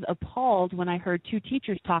I was appalled when I heard two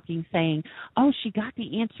teachers talking saying, oh, she got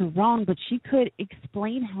the answer wrong, but she could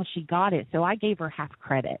explain how she got it, so I gave her half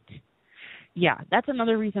credit. Yeah, that's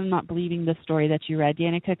another reason I'm not believing the story that you read,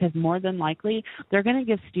 Danica, because more than likely they're going to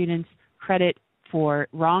give students credit for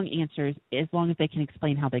wrong answers as long as they can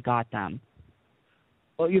explain how they got them.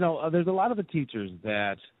 Well, there's a lot of the teachers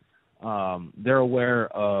that they're aware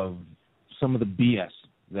of some of the BS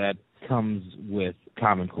that comes with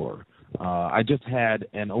Common Core. I just had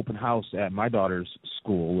an open house at my daughter's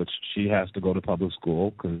school, which she has to go to public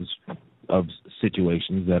school because of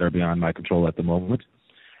situations that are beyond my control at the moment.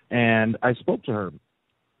 And I spoke to her,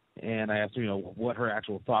 and I asked her, what her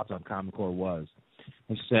actual thoughts on Common Core was.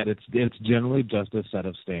 And she said it's generally just a set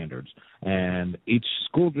of standards, and each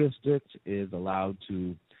school district is allowed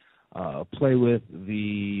to play with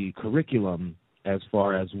the curriculum as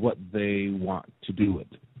far as what they want to do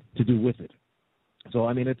with it. So,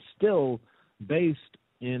 I mean, it's still based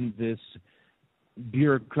in this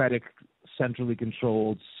bureaucratic, centrally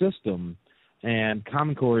controlled system, and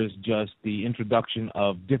Common Core is just the introduction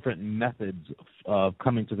of different methods of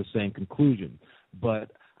coming to the same conclusion.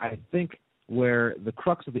 But I think where the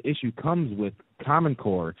crux of the issue comes with Common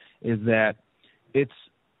Core is that it's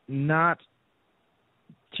not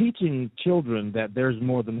teaching children that there's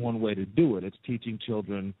more than one way to do it. It's teaching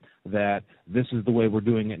children that this is the way we're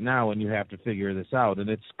doing it now, and you have to figure this out. And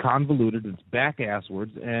it's convoluted, it's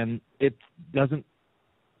back-asswards, and it doesn't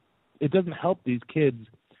help these kids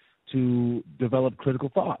to develop critical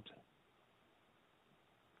thought.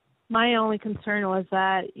 My only concern was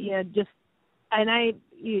that, and I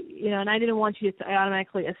didn't want you to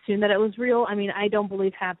automatically assume that it was real. I mean, I don't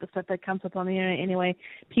believe half the stuff that comes up on the internet anyway.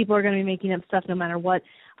 People are going to be making up stuff no matter what.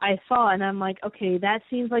 I saw, and I'm like, okay, that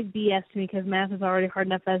seems like BS to me because math is already hard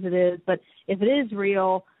enough as it is. But if it is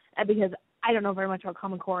real, because I don't know very much about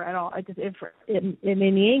Common Core at all, it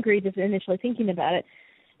made me angry just initially thinking about it.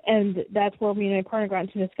 And that's where me and my partner got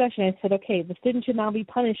into a discussion. I said, okay, the student should now be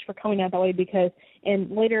punished for coming out that way because in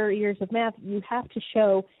later years of math, you have to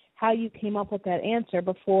show how you came up with that answer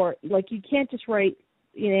before. Like, you can't just write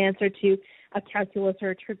an answer to a calculus or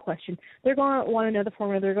a trig question. They're going to want to know the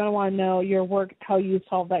formula. They're going to want to know your work, how you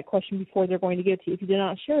solved that question before they're going to give it to you. If you do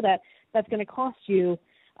not show that, that's going to cost you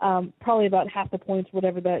probably about half the points,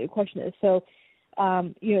 whatever the question is. So,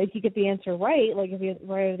 if you get the answer right, like if you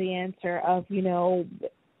write the answer of,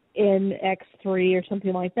 in X3 or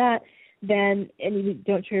something like that, then, and you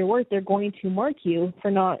don't show your work, they're going to mark you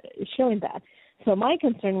for not showing that. So my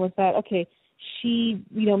concern was that, okay, she,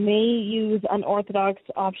 may use unorthodox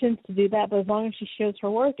options to do that, but as long as she shows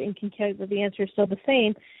her work and can calculate that the answer is still the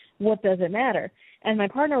same, what does it matter? And my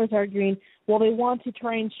partner was arguing, well, they want to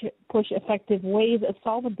try and push effective ways of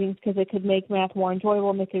solving things because it could make math more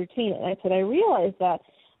enjoyable and make it retain it. And I said, I realize that,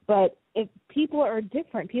 but if people are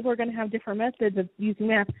different, people are going to have different methods of using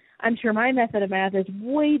math. I'm sure my method of math is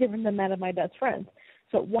way different than that of my best friend's.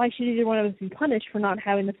 So why should either one of us be punished for not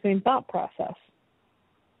having the same thought process?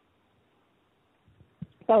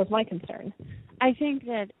 That was my concern. I think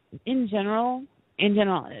that in general,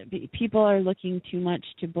 people are looking too much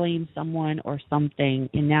to blame someone or something,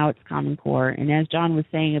 and now it's Common Core. And as John was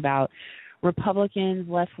saying about Republicans,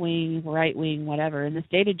 left wing, right wing, whatever, in the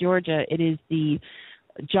state of Georgia, it is the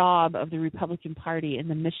job of the Republican Party and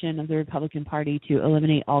the mission of the Republican Party to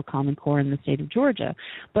eliminate all Common Core in the state of Georgia.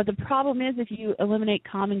 But the problem is, if you eliminate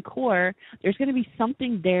Common Core, there's going to be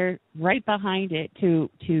something there right behind it to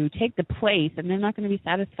take the place, and they're not going to be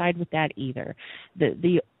satisfied with that either.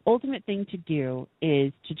 The ultimate thing to do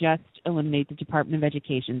is to just eliminate the Department of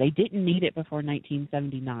Education. They didn't need it before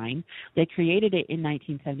 1979. They created it in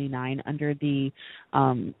 1979 under the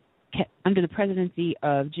presidency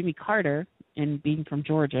of Jimmy Carter. And being from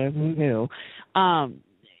Georgia, woohoo.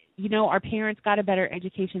 Our parents got a better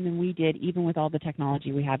education than we did, even with all the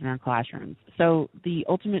technology we have in our classrooms. So the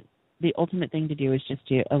ultimate thing to do is just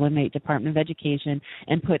to eliminate Department of Education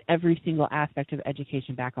and put every single aspect of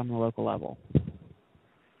education back on the local level.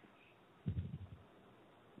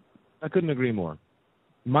 I couldn't agree more.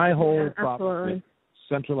 My whole problem with Absolutely.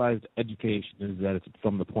 centralized education is that it's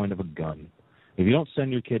from the point of a gun. If you don't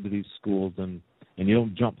send your kid to these schools and you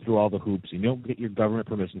don't jump through all the hoops and you don't get your government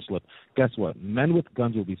permission slip, guess what? Men with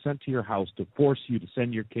guns will be sent to your house to force you to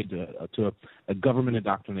send your kid to a government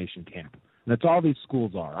indoctrination camp. And that's all these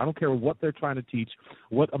schools are. I don't care what they're trying to teach,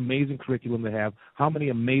 what amazing curriculum they have, how many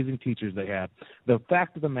amazing teachers they have. The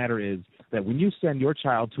fact of the matter is that when you send your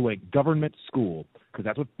child to a government school, because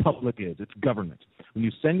that's what public is, it's government. When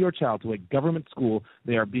you send your child to a government school,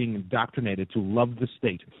 they are being indoctrinated to love the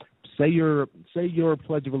state. Say your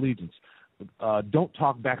Pledge of Allegiance. Don't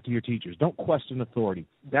talk back to your teachers. Don't question authority.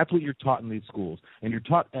 That's what you're taught in these schools. And you're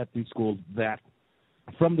taught at these schools that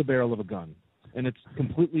from the barrel of a gun. And it's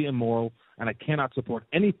completely immoral, and I cannot support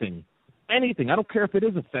anything. I don't care if it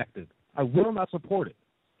is effective. I will not support it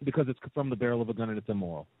because it's from the barrel of a gun and it's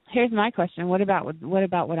immoral. Here's my question. What about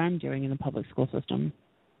what I'm doing in the public school system?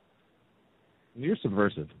 You're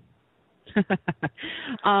subversive.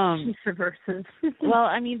 Subversive. Well,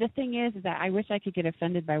 I mean, the thing is that I wish I could get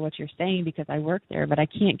offended by what you're saying because I work there, but I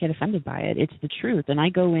can't get offended by it. It's the truth, and I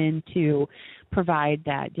go in to provide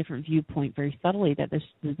that different viewpoint very subtly that the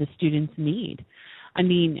students need. I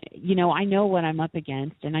mean, I know what I'm up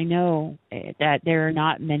against, and I know that there are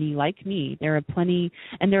not many like me. There are plenty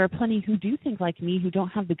who do think like me who don't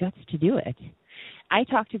have the guts to do it. I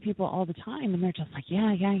talk to people all the time, and they're just like, yeah,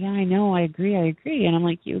 I know, I agree. And I'm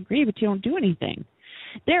like, you agree, but you don't do anything.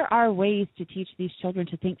 There are ways to teach these children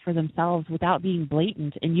to think for themselves without being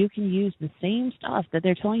blatant, and you can use the same stuff that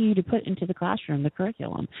they're telling you to put into the classroom, the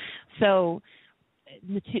curriculum. So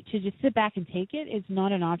to just sit back and take it is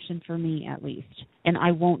not an option for me, at least, and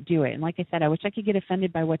I won't do it. And like I said, I wish I could get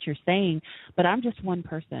offended by what you're saying, but I'm just one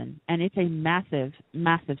person, and it's a massive,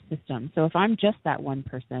 massive system. So if I'm just that one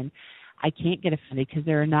person, I can't get offended because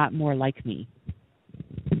there are not more like me.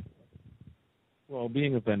 Well,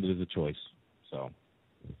 being offended is a choice, so.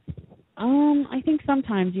 I think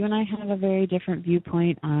sometimes you and I have a very different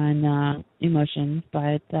viewpoint on emotions,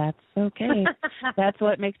 but that's okay. That's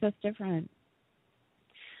what makes us different.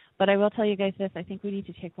 But I will tell you guys this. I think we need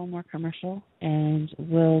to take one more commercial, and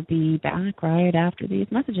we'll be back right after these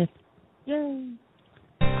messages. Yay.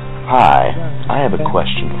 Hi, I have a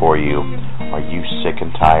question for you. Are you sick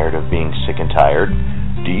and tired of being sick and tired?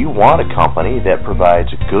 Do you want a company that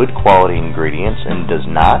provides good quality ingredients and does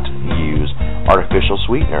not use artificial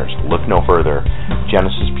sweeteners? Look no further.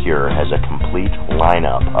 Genesis Pure has a complete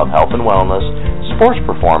lineup of health and wellness, sports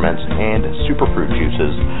performance, and superfruit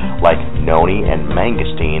juices like noni and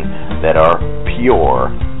mangosteen that are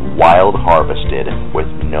pure, wild harvested with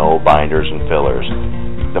no binders and fillers.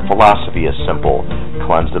 The philosophy is simple: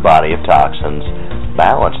 cleanse the body of toxins,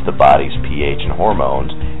 balance the body's pH and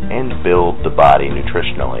hormones, and build the body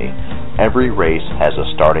nutritionally. Every race has a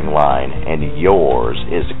starting line, and yours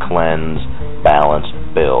is cleanse, balance,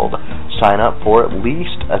 build. Sign up for at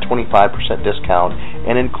least a 25% discount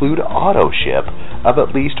and include auto ship of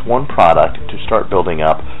at least one product to start building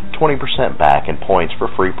up 20% back in points for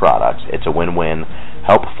free products. It's a win-win.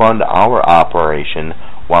 Help fund our operation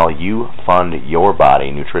while you fund your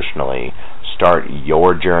body nutritionally. Start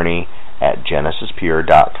your journey at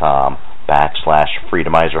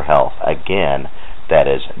genesispure.com/freedomizerhealth. Again, that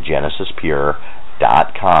is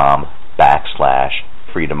genesispure.com/freedomizerhealth.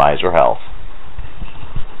 Freedomizer Health.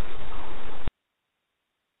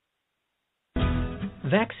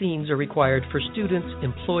 Vaccines are required for students,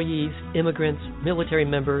 employees, immigrants, military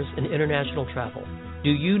members, and international travel. Do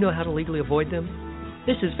you know how to legally avoid them?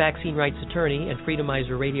 This is vaccine rights attorney and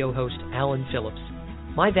Freedomizer radio host Alan Phillips.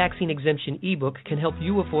 My vaccine exemption ebook can help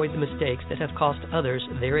you avoid the mistakes that have cost others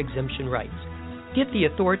their exemption rights. Get the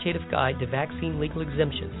authoritative guide to vaccine legal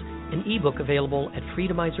exemptions, an ebook available at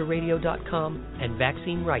freedomizerradio.com and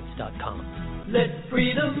vaccinerights.com. Let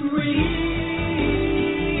freedom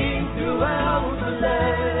ring throughout the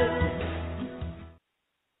land.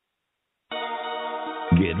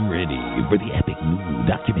 Get ready for the epic new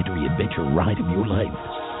documentary adventure ride of your life.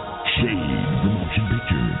 Shade the Motion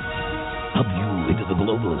Picture. Hub you into the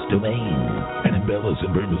globalist domain and embellish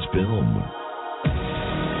and purpose film.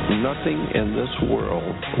 Nothing in this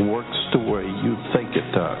world works the way you think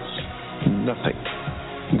it does. Nothing.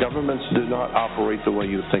 Governments do not operate the way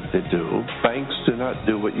you think they do. Banks do not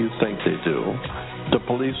do what you think they do. The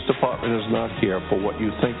police department is not here for what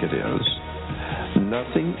you think it is.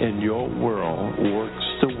 Nothing in your world works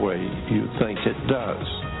the way you think it does.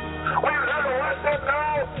 We never let them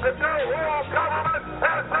know that their world government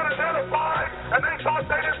has been identified, and they thought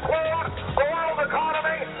they'd include the world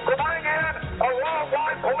economy to bring in a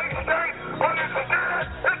worldwide police state, but instead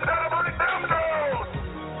it's going to bring them down.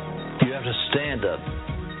 You have to stand up,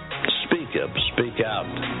 speak up, speak out.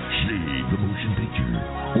 Shade the Motion Picture.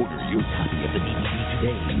 Order your copy of the DVD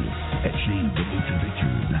today at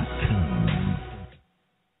shadethemotionpicture.com.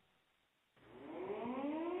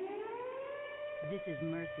 This is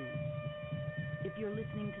Mercy. If you're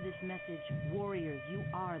listening to this message, warriors, you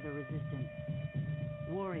are the resistance.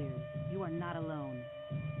 Warriors, you are not alone.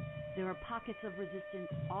 There are pockets of resistance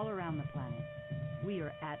all around the planet. We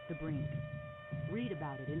are at the brink. Read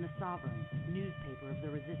about it in The Sovereign, newspaper of the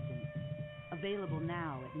resistance. Available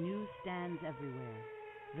now at newsstands everywhere.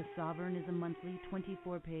 The Sovereign is a monthly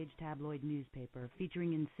 24-page tabloid newspaper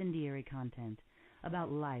featuring incendiary content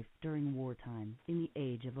about life during wartime in the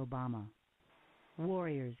age of Obama.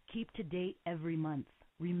 Warriors, keep to date every month.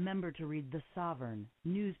 Remember to read The Sovereign,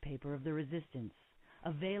 newspaper of the resistance.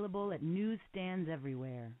 Available at newsstands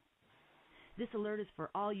everywhere. This alert is for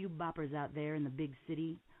all you boppers out there in the big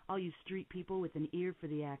city, all you street people with an ear for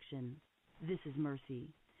the action. This is Mercy.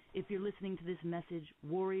 If you're listening to this message,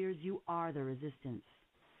 warriors, you are the resistance.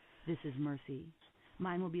 This is Mercy.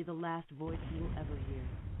 Mine will be the last voice you will ever hear.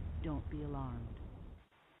 Don't be alarmed.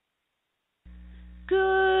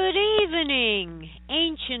 Good evening.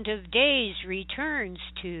 Ancient of Days returns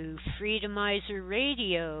to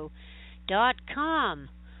freedomizerradio.com.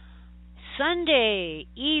 Sunday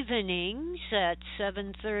evenings at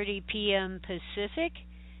 7:30 p.m. Pacific,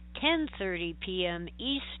 10:30 p.m.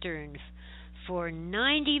 Eastern for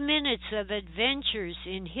 90 minutes of adventures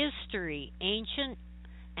in history, ancient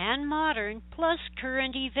and modern, plus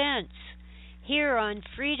current events, here on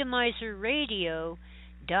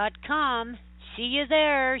freedomizerradio.com. See you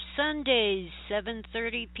there, Sundays,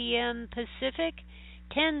 7:30 p.m. Pacific,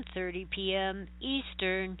 10:30 p.m.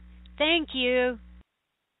 Eastern. Thank you.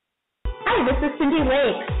 Hi, this is Cindy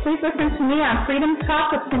Lake. Please listen to me on Freedom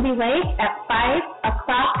Talk with Cindy Lake at 5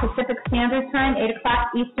 o'clock Pacific Standard Time, 8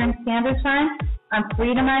 o'clock Eastern Standard Time on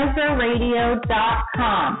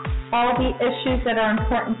freedomizerradio.com. All the issues that are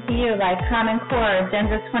important to you, like Common Core,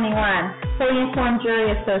 Agenda 21, Fully Informed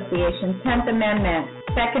Jury Association, 10th Amendment,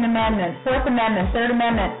 Second Amendment, Fourth Amendment, Third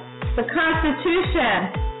Amendment, the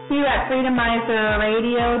Constitution. See you at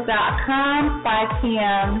freedomizerradio.com, 5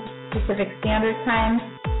 p.m. Pacific Standard Time,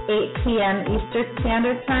 8 p.m. Eastern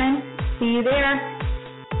Standard Time. See you there.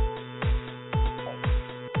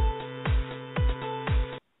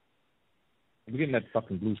 We're getting that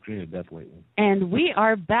fucking blue screen of death lately. And we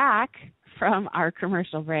are back from our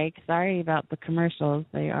commercial break. Sorry about the commercials.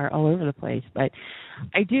 They are all over the place. But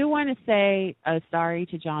I do want to say sorry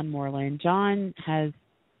to John Moreland. John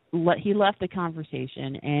he left the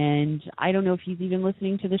conversation, and I don't know if he's even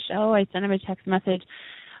listening to the show. I sent him a text message.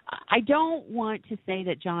 I don't want to say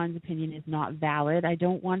that John's opinion is not valid. I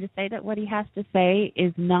don't want to say that what he has to say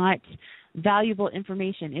is not valuable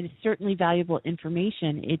information. It is certainly valuable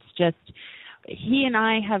information. It's just he and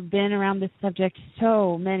I have been around this subject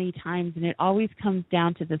so many times, and it always comes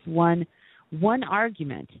down to this one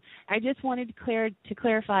argument. I just wanted to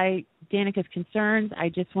clarify Danica's concerns. I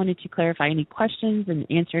just wanted to clarify any questions and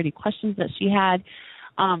answer any questions that she had.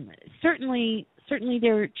 Certainly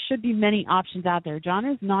there should be many options out there. John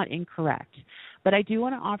is not incorrect, but I do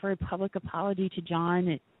want to offer a public apology to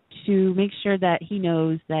John. to make sure that he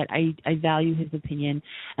knows that I value his opinion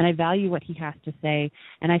and I value what he has to say,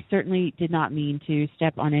 and I certainly did not mean to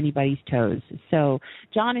step on anybody's toes. So,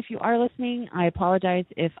 John, if you are listening, I apologize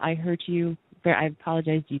if I hurt you. I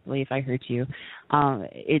apologize deeply if I hurt you.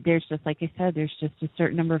 There's just, like I said, there's just a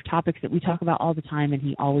certain number of topics that we talk about all the time, and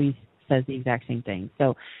he always says the exact same thing.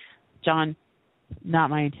 So, John, not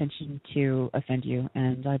my intention to offend you,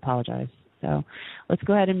 and I apologize. So let's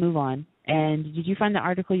go ahead and move on. And did you find the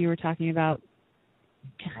article you were talking about?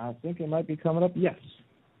 I think it might be coming up, yes.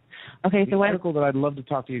 Okay, so the article that I'd love to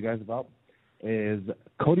talk to you guys about is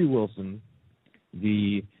Cody Wilson,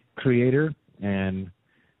 the creator and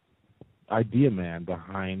idea man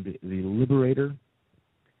behind the Liberator,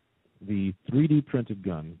 the 3D printed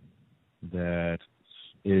gun that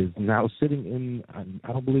is now sitting in,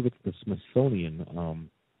 I don't believe it's the Smithsonian,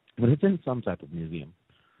 but it's in some type of museum.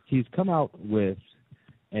 He's come out with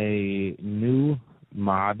a new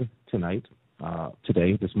mod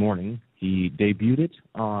today, this morning. He debuted it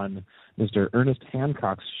on Mr. Ernest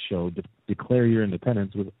Hancock's show, Declare Your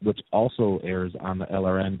Independence, which also airs on the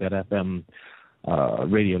LRN.FM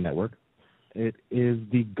radio network. It is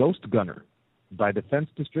the Ghost Gunner by Defense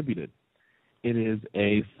Distributed. It is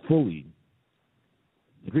a fully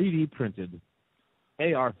 3D printed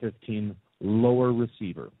AR-15 lower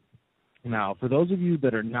receiver. Now, for those of you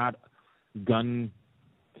that are not gun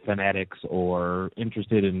fanatics or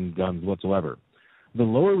interested in guns whatsoever, the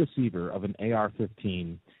lower receiver of an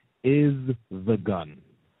AR-15 is the gun.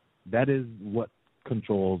 That is what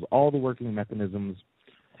controls all the working mechanisms,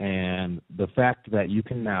 and the fact that you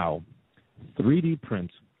can now 3D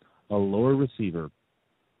print a lower receiver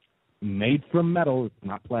made from metal, it's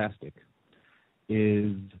not plastic,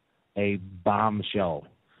 is a bombshell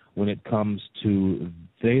when it comes to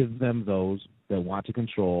they, them, those that want to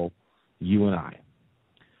control you and I.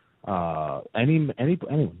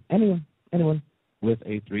 Anyone with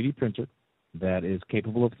a 3D printer that is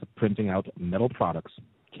capable of printing out metal products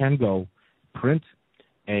can go print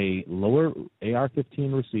a lower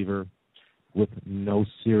AR-15 receiver with no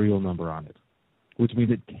serial number on it, which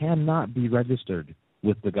means it cannot be registered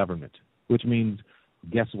with the government, which means,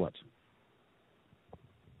 guess what?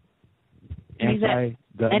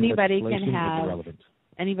 Anybody can have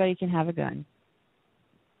a gun.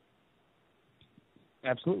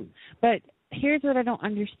 Absolutely. But here's what I don't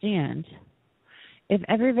understand. If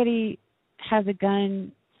everybody has a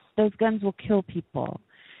gun, those guns will kill people.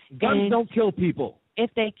 Guns don't kill people.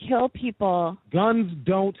 If they kill people... Guns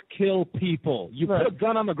don't kill people. You put a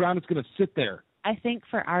gun on the ground, it's going to sit there. I think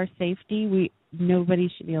for our safety, nobody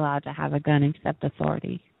should be allowed to have a gun except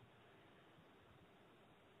authority.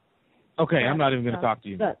 Okay, I'm not even going to talk to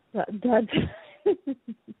you.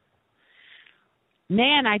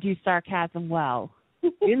 Man, I do sarcasm well.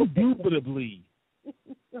 Indubitably.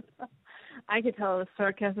 I could tell it was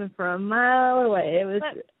sarcasm from a mile away. It was.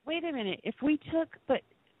 But wait a minute. If we took, but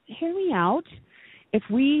hear me out. If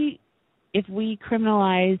we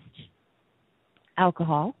criminalized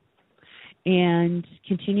alcohol and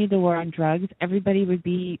continued the war on drugs, everybody would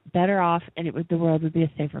be better off, and the world would be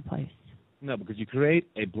a safer place. No, because you create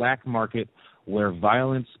a black market where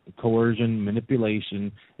violence, coercion,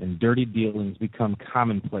 manipulation, and dirty dealings become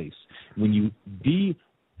commonplace. When you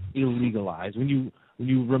de-illegalize, when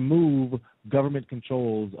you remove government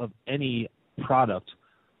controls of any product,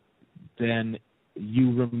 then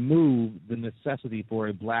you remove the necessity for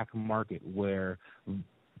a black market where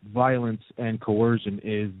violence and coercion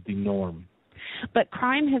is the norm. But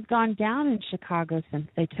crime has gone down in Chicago since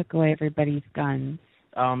they took away everybody's guns.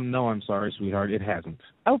 No, I'm sorry, sweetheart, it hasn't.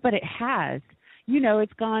 Oh, but it has. You know,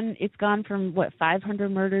 it's gone from 500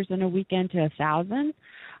 murders in a weekend to 1,000.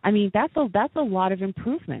 I mean, that's a lot of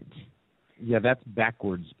improvement. Yeah, that's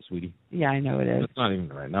backwards, sweetie. Yeah, I know it is. That's not even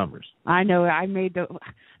the right numbers. I know.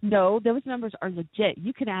 No, those numbers are legit.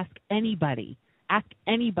 You can ask anybody. Ask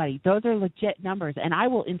anybody. Those are legit numbers, and I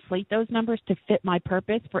will inflate those numbers to fit my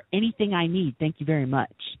purpose for anything I need. Thank you very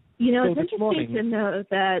much. You know, it's interesting to know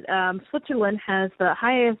that Switzerland has the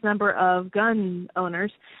highest number of gun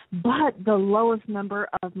owners, but the lowest number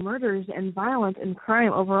of murders and violence and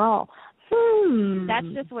crime overall. That's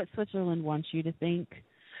just what Switzerland wants you to think.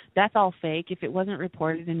 That's all fake. If it wasn't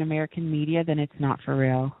reported in American media, then it's not for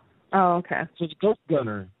real. Oh, okay. So it's Ghost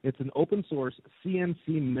Gunner. It's an open source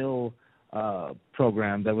CNC mill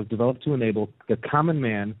program that was developed to enable the common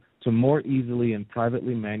man to more easily and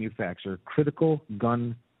privately manufacture critical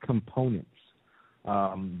gun components.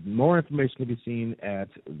 More information can be seen at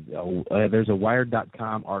there's a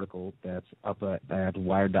Wired.com article that's up at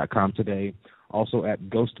Wired.com today, also at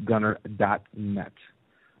ghostgunner.net.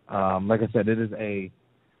 Like I said, it is a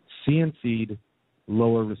CNC'd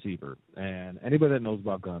lower receiver. And anybody that knows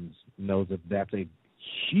about guns knows that that's a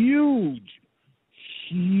huge,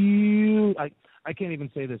 I can't even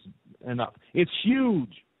say this enough. It's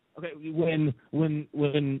huge. Okay, when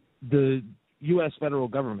the U.S. federal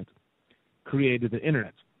government created the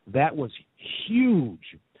internet, that was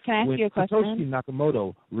huge. Can I ask you a question? Satoshi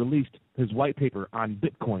Nakamoto released his white paper on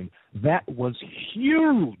Bitcoin, that was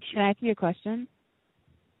huge. Can I ask you a question?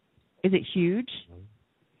 Is it huge?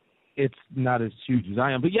 It's not as huge as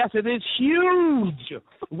I am, but yes, it is huge.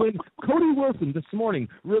 When Cody Wilson this morning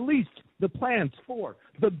released the plans for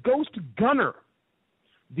the Ghost Gunner,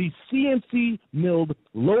 the CNC milled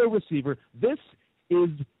lower receiver, this is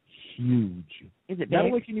huge. Is it big? Not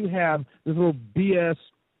only can you have this little BS,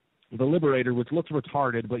 the Liberator, which looks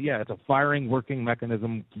retarded, but yeah, it's a firing working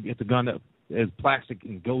mechanism. It's a gun that is plastic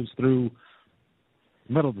and goes through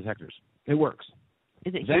metal detectors. It works.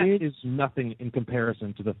 Is it that huge? is nothing in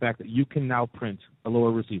comparison to the fact that you can now print a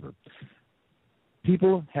lower receiver.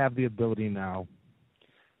 People have the ability now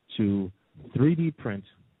to 3D print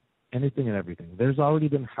anything and everything. There's already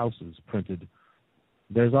been houses printed.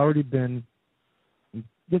 There's already been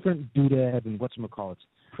different doodads and whatchamacallits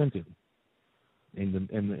printed in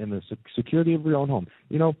the security of your own home.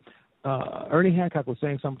 You know, Ernie Hancock was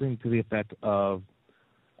saying something to the effect of,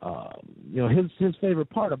 his favorite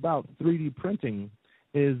part about 3D printing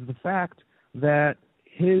is the fact that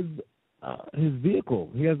his vehicle,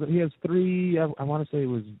 he has three, I want to say it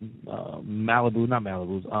was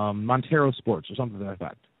Montero Sports or something to that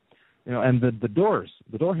effect. You know, and the door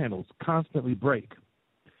handles constantly break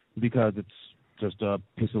because it's just a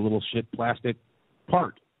piece of little shit plastic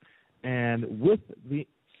part. And with the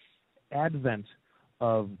advent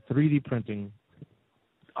of 3D printing,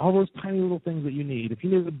 all those tiny little things that you need, if you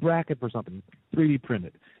need a bracket for something, 3D print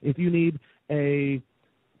it. If you need a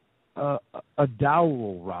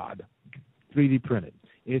dowel rod, 3D print it.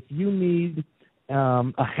 If you need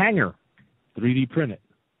a hanger, 3D print it.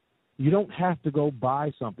 You don't have to go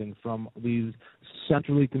buy something from these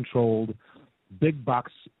centrally controlled big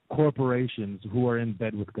box corporations who are in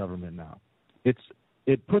bed with government now.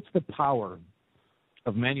 It puts the power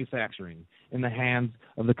of manufacturing in the hands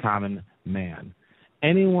of the common man.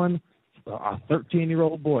 Anyone, a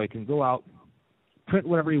 13-year-old boy, can go out, print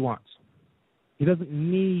whatever he wants. He doesn't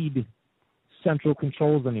need central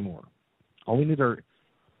controls anymore. All we need are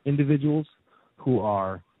individuals who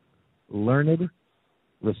are learned,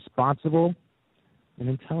 responsible, and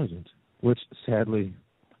intelligent, which sadly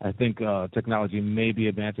I think technology may be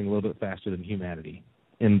advancing a little bit faster than humanity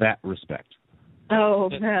in that respect. Oh,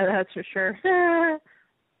 that's for sure.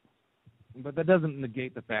 But that doesn't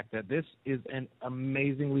negate the fact that this is an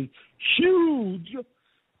amazingly huge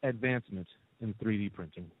advancement in 3D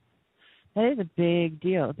printing. That is a big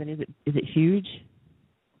deal. But is it huge?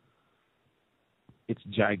 It's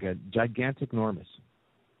gigantic enormous.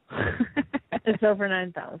 It's over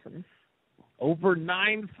 9,000. Over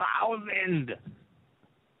 9,000.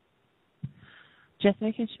 Just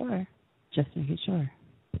making sure.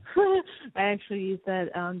 I actually used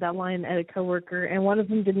that line at a coworker, and one of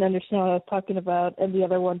them didn't understand what I was talking about, and the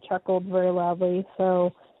other one chuckled very loudly.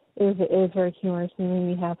 So it was very humorous and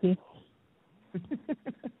made me happy.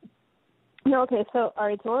 No, okay, so all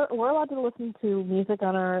right, so we're allowed to listen to music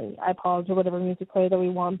on our iPods or whatever music player that we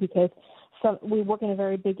want because we work in a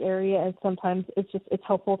very big area, and sometimes it's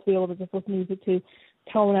helpful to be able to just listen to music to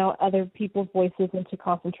tone out other people's voices and to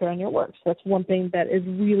concentrate on your work. So that's one thing that is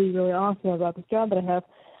really, really awesome about this job that I have.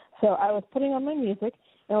 So I was putting on my music,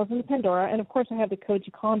 and I was in the Pandora, and of course I have the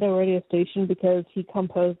Koji Kondo radio station because he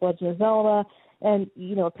composed Legend of Zelda, and,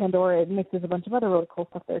 Pandora, it mixes a bunch of other really cool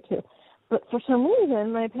stuff there too. But for some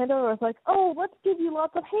reason, my Pandora was like, oh, let's give you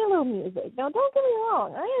lots of Halo music. Now, don't get me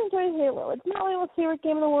wrong. I enjoy Halo. It's not my most favorite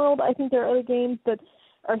game in the world. I think there are other games that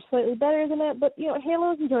are slightly better than it. But,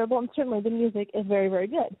 Halo is enjoyable, and certainly the music is very, very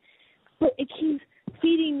good. But it keeps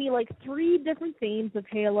feeding me, 3 different themes of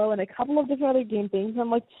Halo and a couple of different other game things. I'm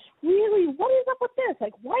like, really? What is up with this?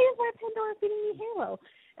 Why is my Pandora feeding me Halo?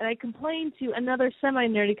 And I complained to another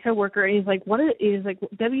semi-nerdy coworker, and he's like,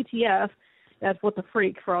 WTF? That's what the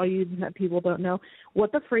freak, for all you people don't know.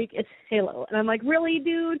 What the freak is Halo? And I'm like, really,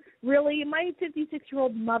 dude? Really? My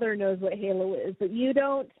 56-year-old mother knows what Halo is, but you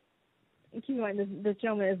don't? And keep in mind, this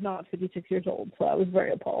gentleman is not 56 years old, so I was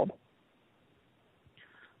very appalled.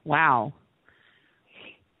 Wow.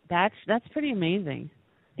 That's pretty amazing.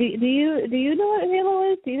 Do you know what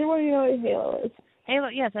Halo is? Do either one of you know what Halo is? Halo,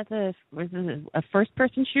 yes, that's a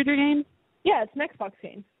first-person shooter game? Yeah, it's an Xbox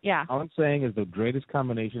game. Yeah. All I'm saying is the greatest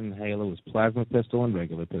combination in Halo is plasma pistol and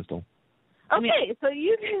regular pistol. Okay, so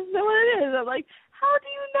you guys know what it is. I'm like, how do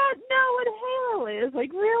you not know what Halo is?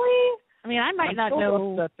 Really? I mean, I might not know. know.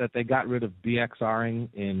 I'm upset that they got rid of BXRing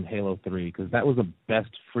in Halo 3 because that was the best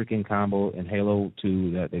freaking combo in Halo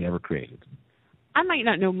 2 that they ever created. I might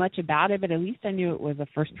not know much about it, but at least I knew it was a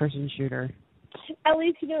first-person shooter. At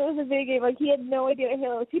least you know it was a video game. Like, he had no idea what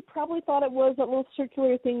Halo was. He probably thought it was that little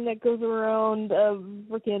circular thing that goes around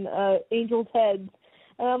freaking angels' heads.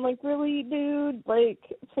 And I'm like, really, dude? Like,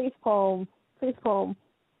 facepalm.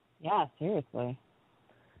 Yeah, seriously.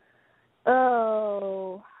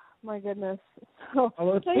 Oh, my goodness. Well,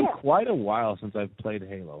 it's been quite a while since I've played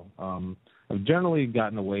Halo. I've generally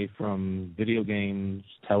gotten away from video games,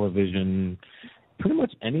 television, pretty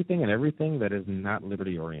much anything and everything that is not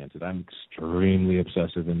liberty-oriented. I'm extremely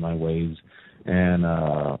obsessive in my ways. And,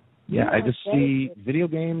 I just see video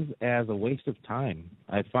games as a waste of time.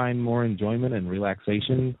 I find more enjoyment and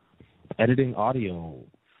relaxation editing audio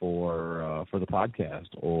for the podcast,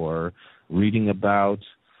 or reading about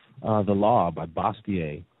The Law by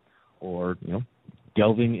Bastiat, or,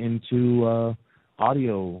 delving into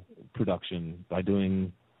audio production by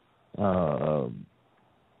doing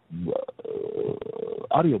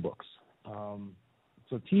audiobooks.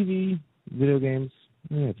 So TV, video games,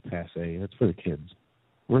 it's passé. That's for the kids.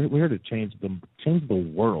 We're here to change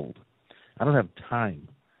the world. I don't have time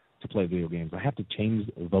to play video games. I have to change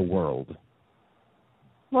the world.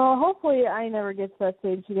 Well, hopefully I never get to that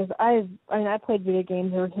stage, because I played video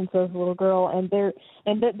games ever since I was a little girl, and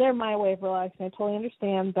they're my way of relaxing. I totally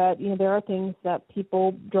understand that there are things that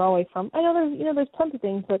people draw away from. I know there's tons of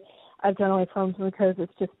things that I've drawn away from because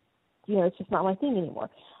it's just it's just not my thing anymore.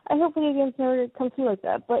 I hope video games never come through like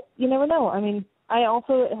that, but you never know. I mean, I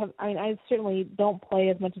certainly don't play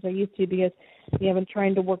as much as I used to, because I've been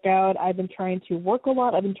trying to work out. I've been trying to work a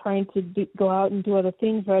lot. I've been trying to go out and do other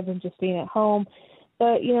things rather than just staying at home.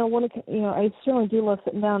 But I certainly do love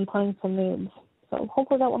sitting down and playing some games. So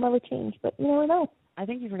hopefully that will never change. But you never know. I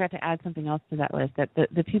think you forgot to add something else to that list. That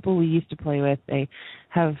the people we used to play with, they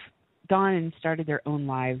have gone and started their own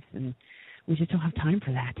lives, and we just don't have time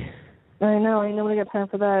for that. I know. I know we got time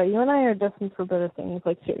for that. You and I are destined for better things.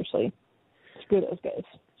 Like, seriously, screw those guys.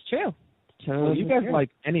 It's true. Well, you guys like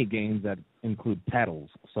any games that include paddles,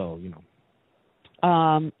 so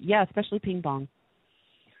Yeah, especially ping pong.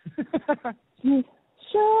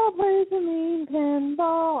 Sure plays a mean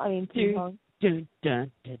pinball. Ping pong. Dun,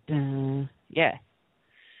 dun, dun, dun. Yeah.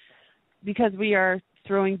 Because we are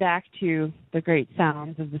throwing back to the great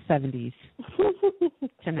sounds of the 70s.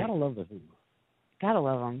 Gotta love the Who. Gotta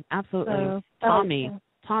love them. Absolutely. Tommy,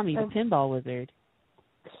 the pinball wizard.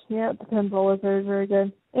 Yeah, the pinball wizard, very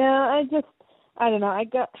good. Yeah, I don't know.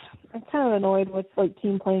 I'm kind of annoyed with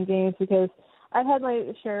team playing games, because I've had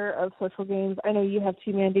my share of social games. I know you have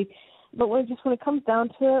too, Mandy. But when it comes down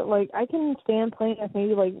to it, I can stand playing as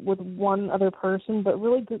maybe with one other person, but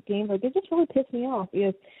really good games, they just really piss me off,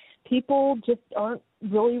 because people just aren't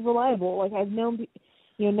really reliable. I've known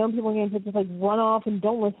people in games that just run off and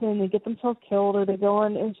don't listen, they get themselves killed, or they go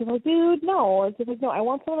on, and it's just dude, no. It's just no, I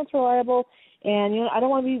want someone that's reliable, and I don't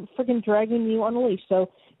want to be freaking dragging you on a leash. So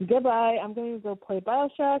goodbye. I'm going to go play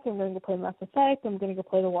BioShock. I'm going to go play Mass Effect. I'm going to go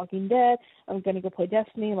play The Walking Dead. I'm going to go play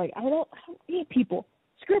Destiny. I don't need people.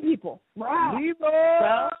 Screw people. Wow.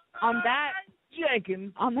 Well, on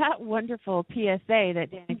that wonderful PSA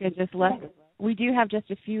that Danica just left, we do have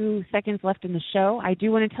just a few seconds left in the show. I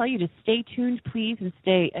do want to tell you to stay tuned, please, and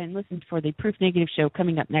stay and listen for the Proof Negative show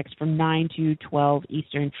coming up next from 9 to 12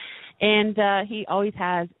 Eastern. And he always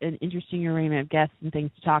has an interesting arraignment of guests and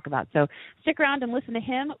things to talk about. So stick around and listen to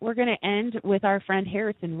him. We're going to end with our friend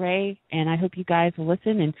Harrison Ray, and I hope you guys will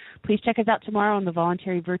listen. And please check us out tomorrow on the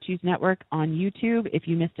Voluntary Virtues Network on YouTube if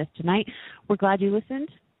you missed us tonight. We're glad you listened.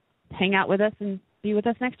 Hang out with us and be with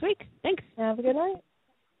us next week. Thanks. Have a good night.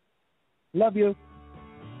 Love you.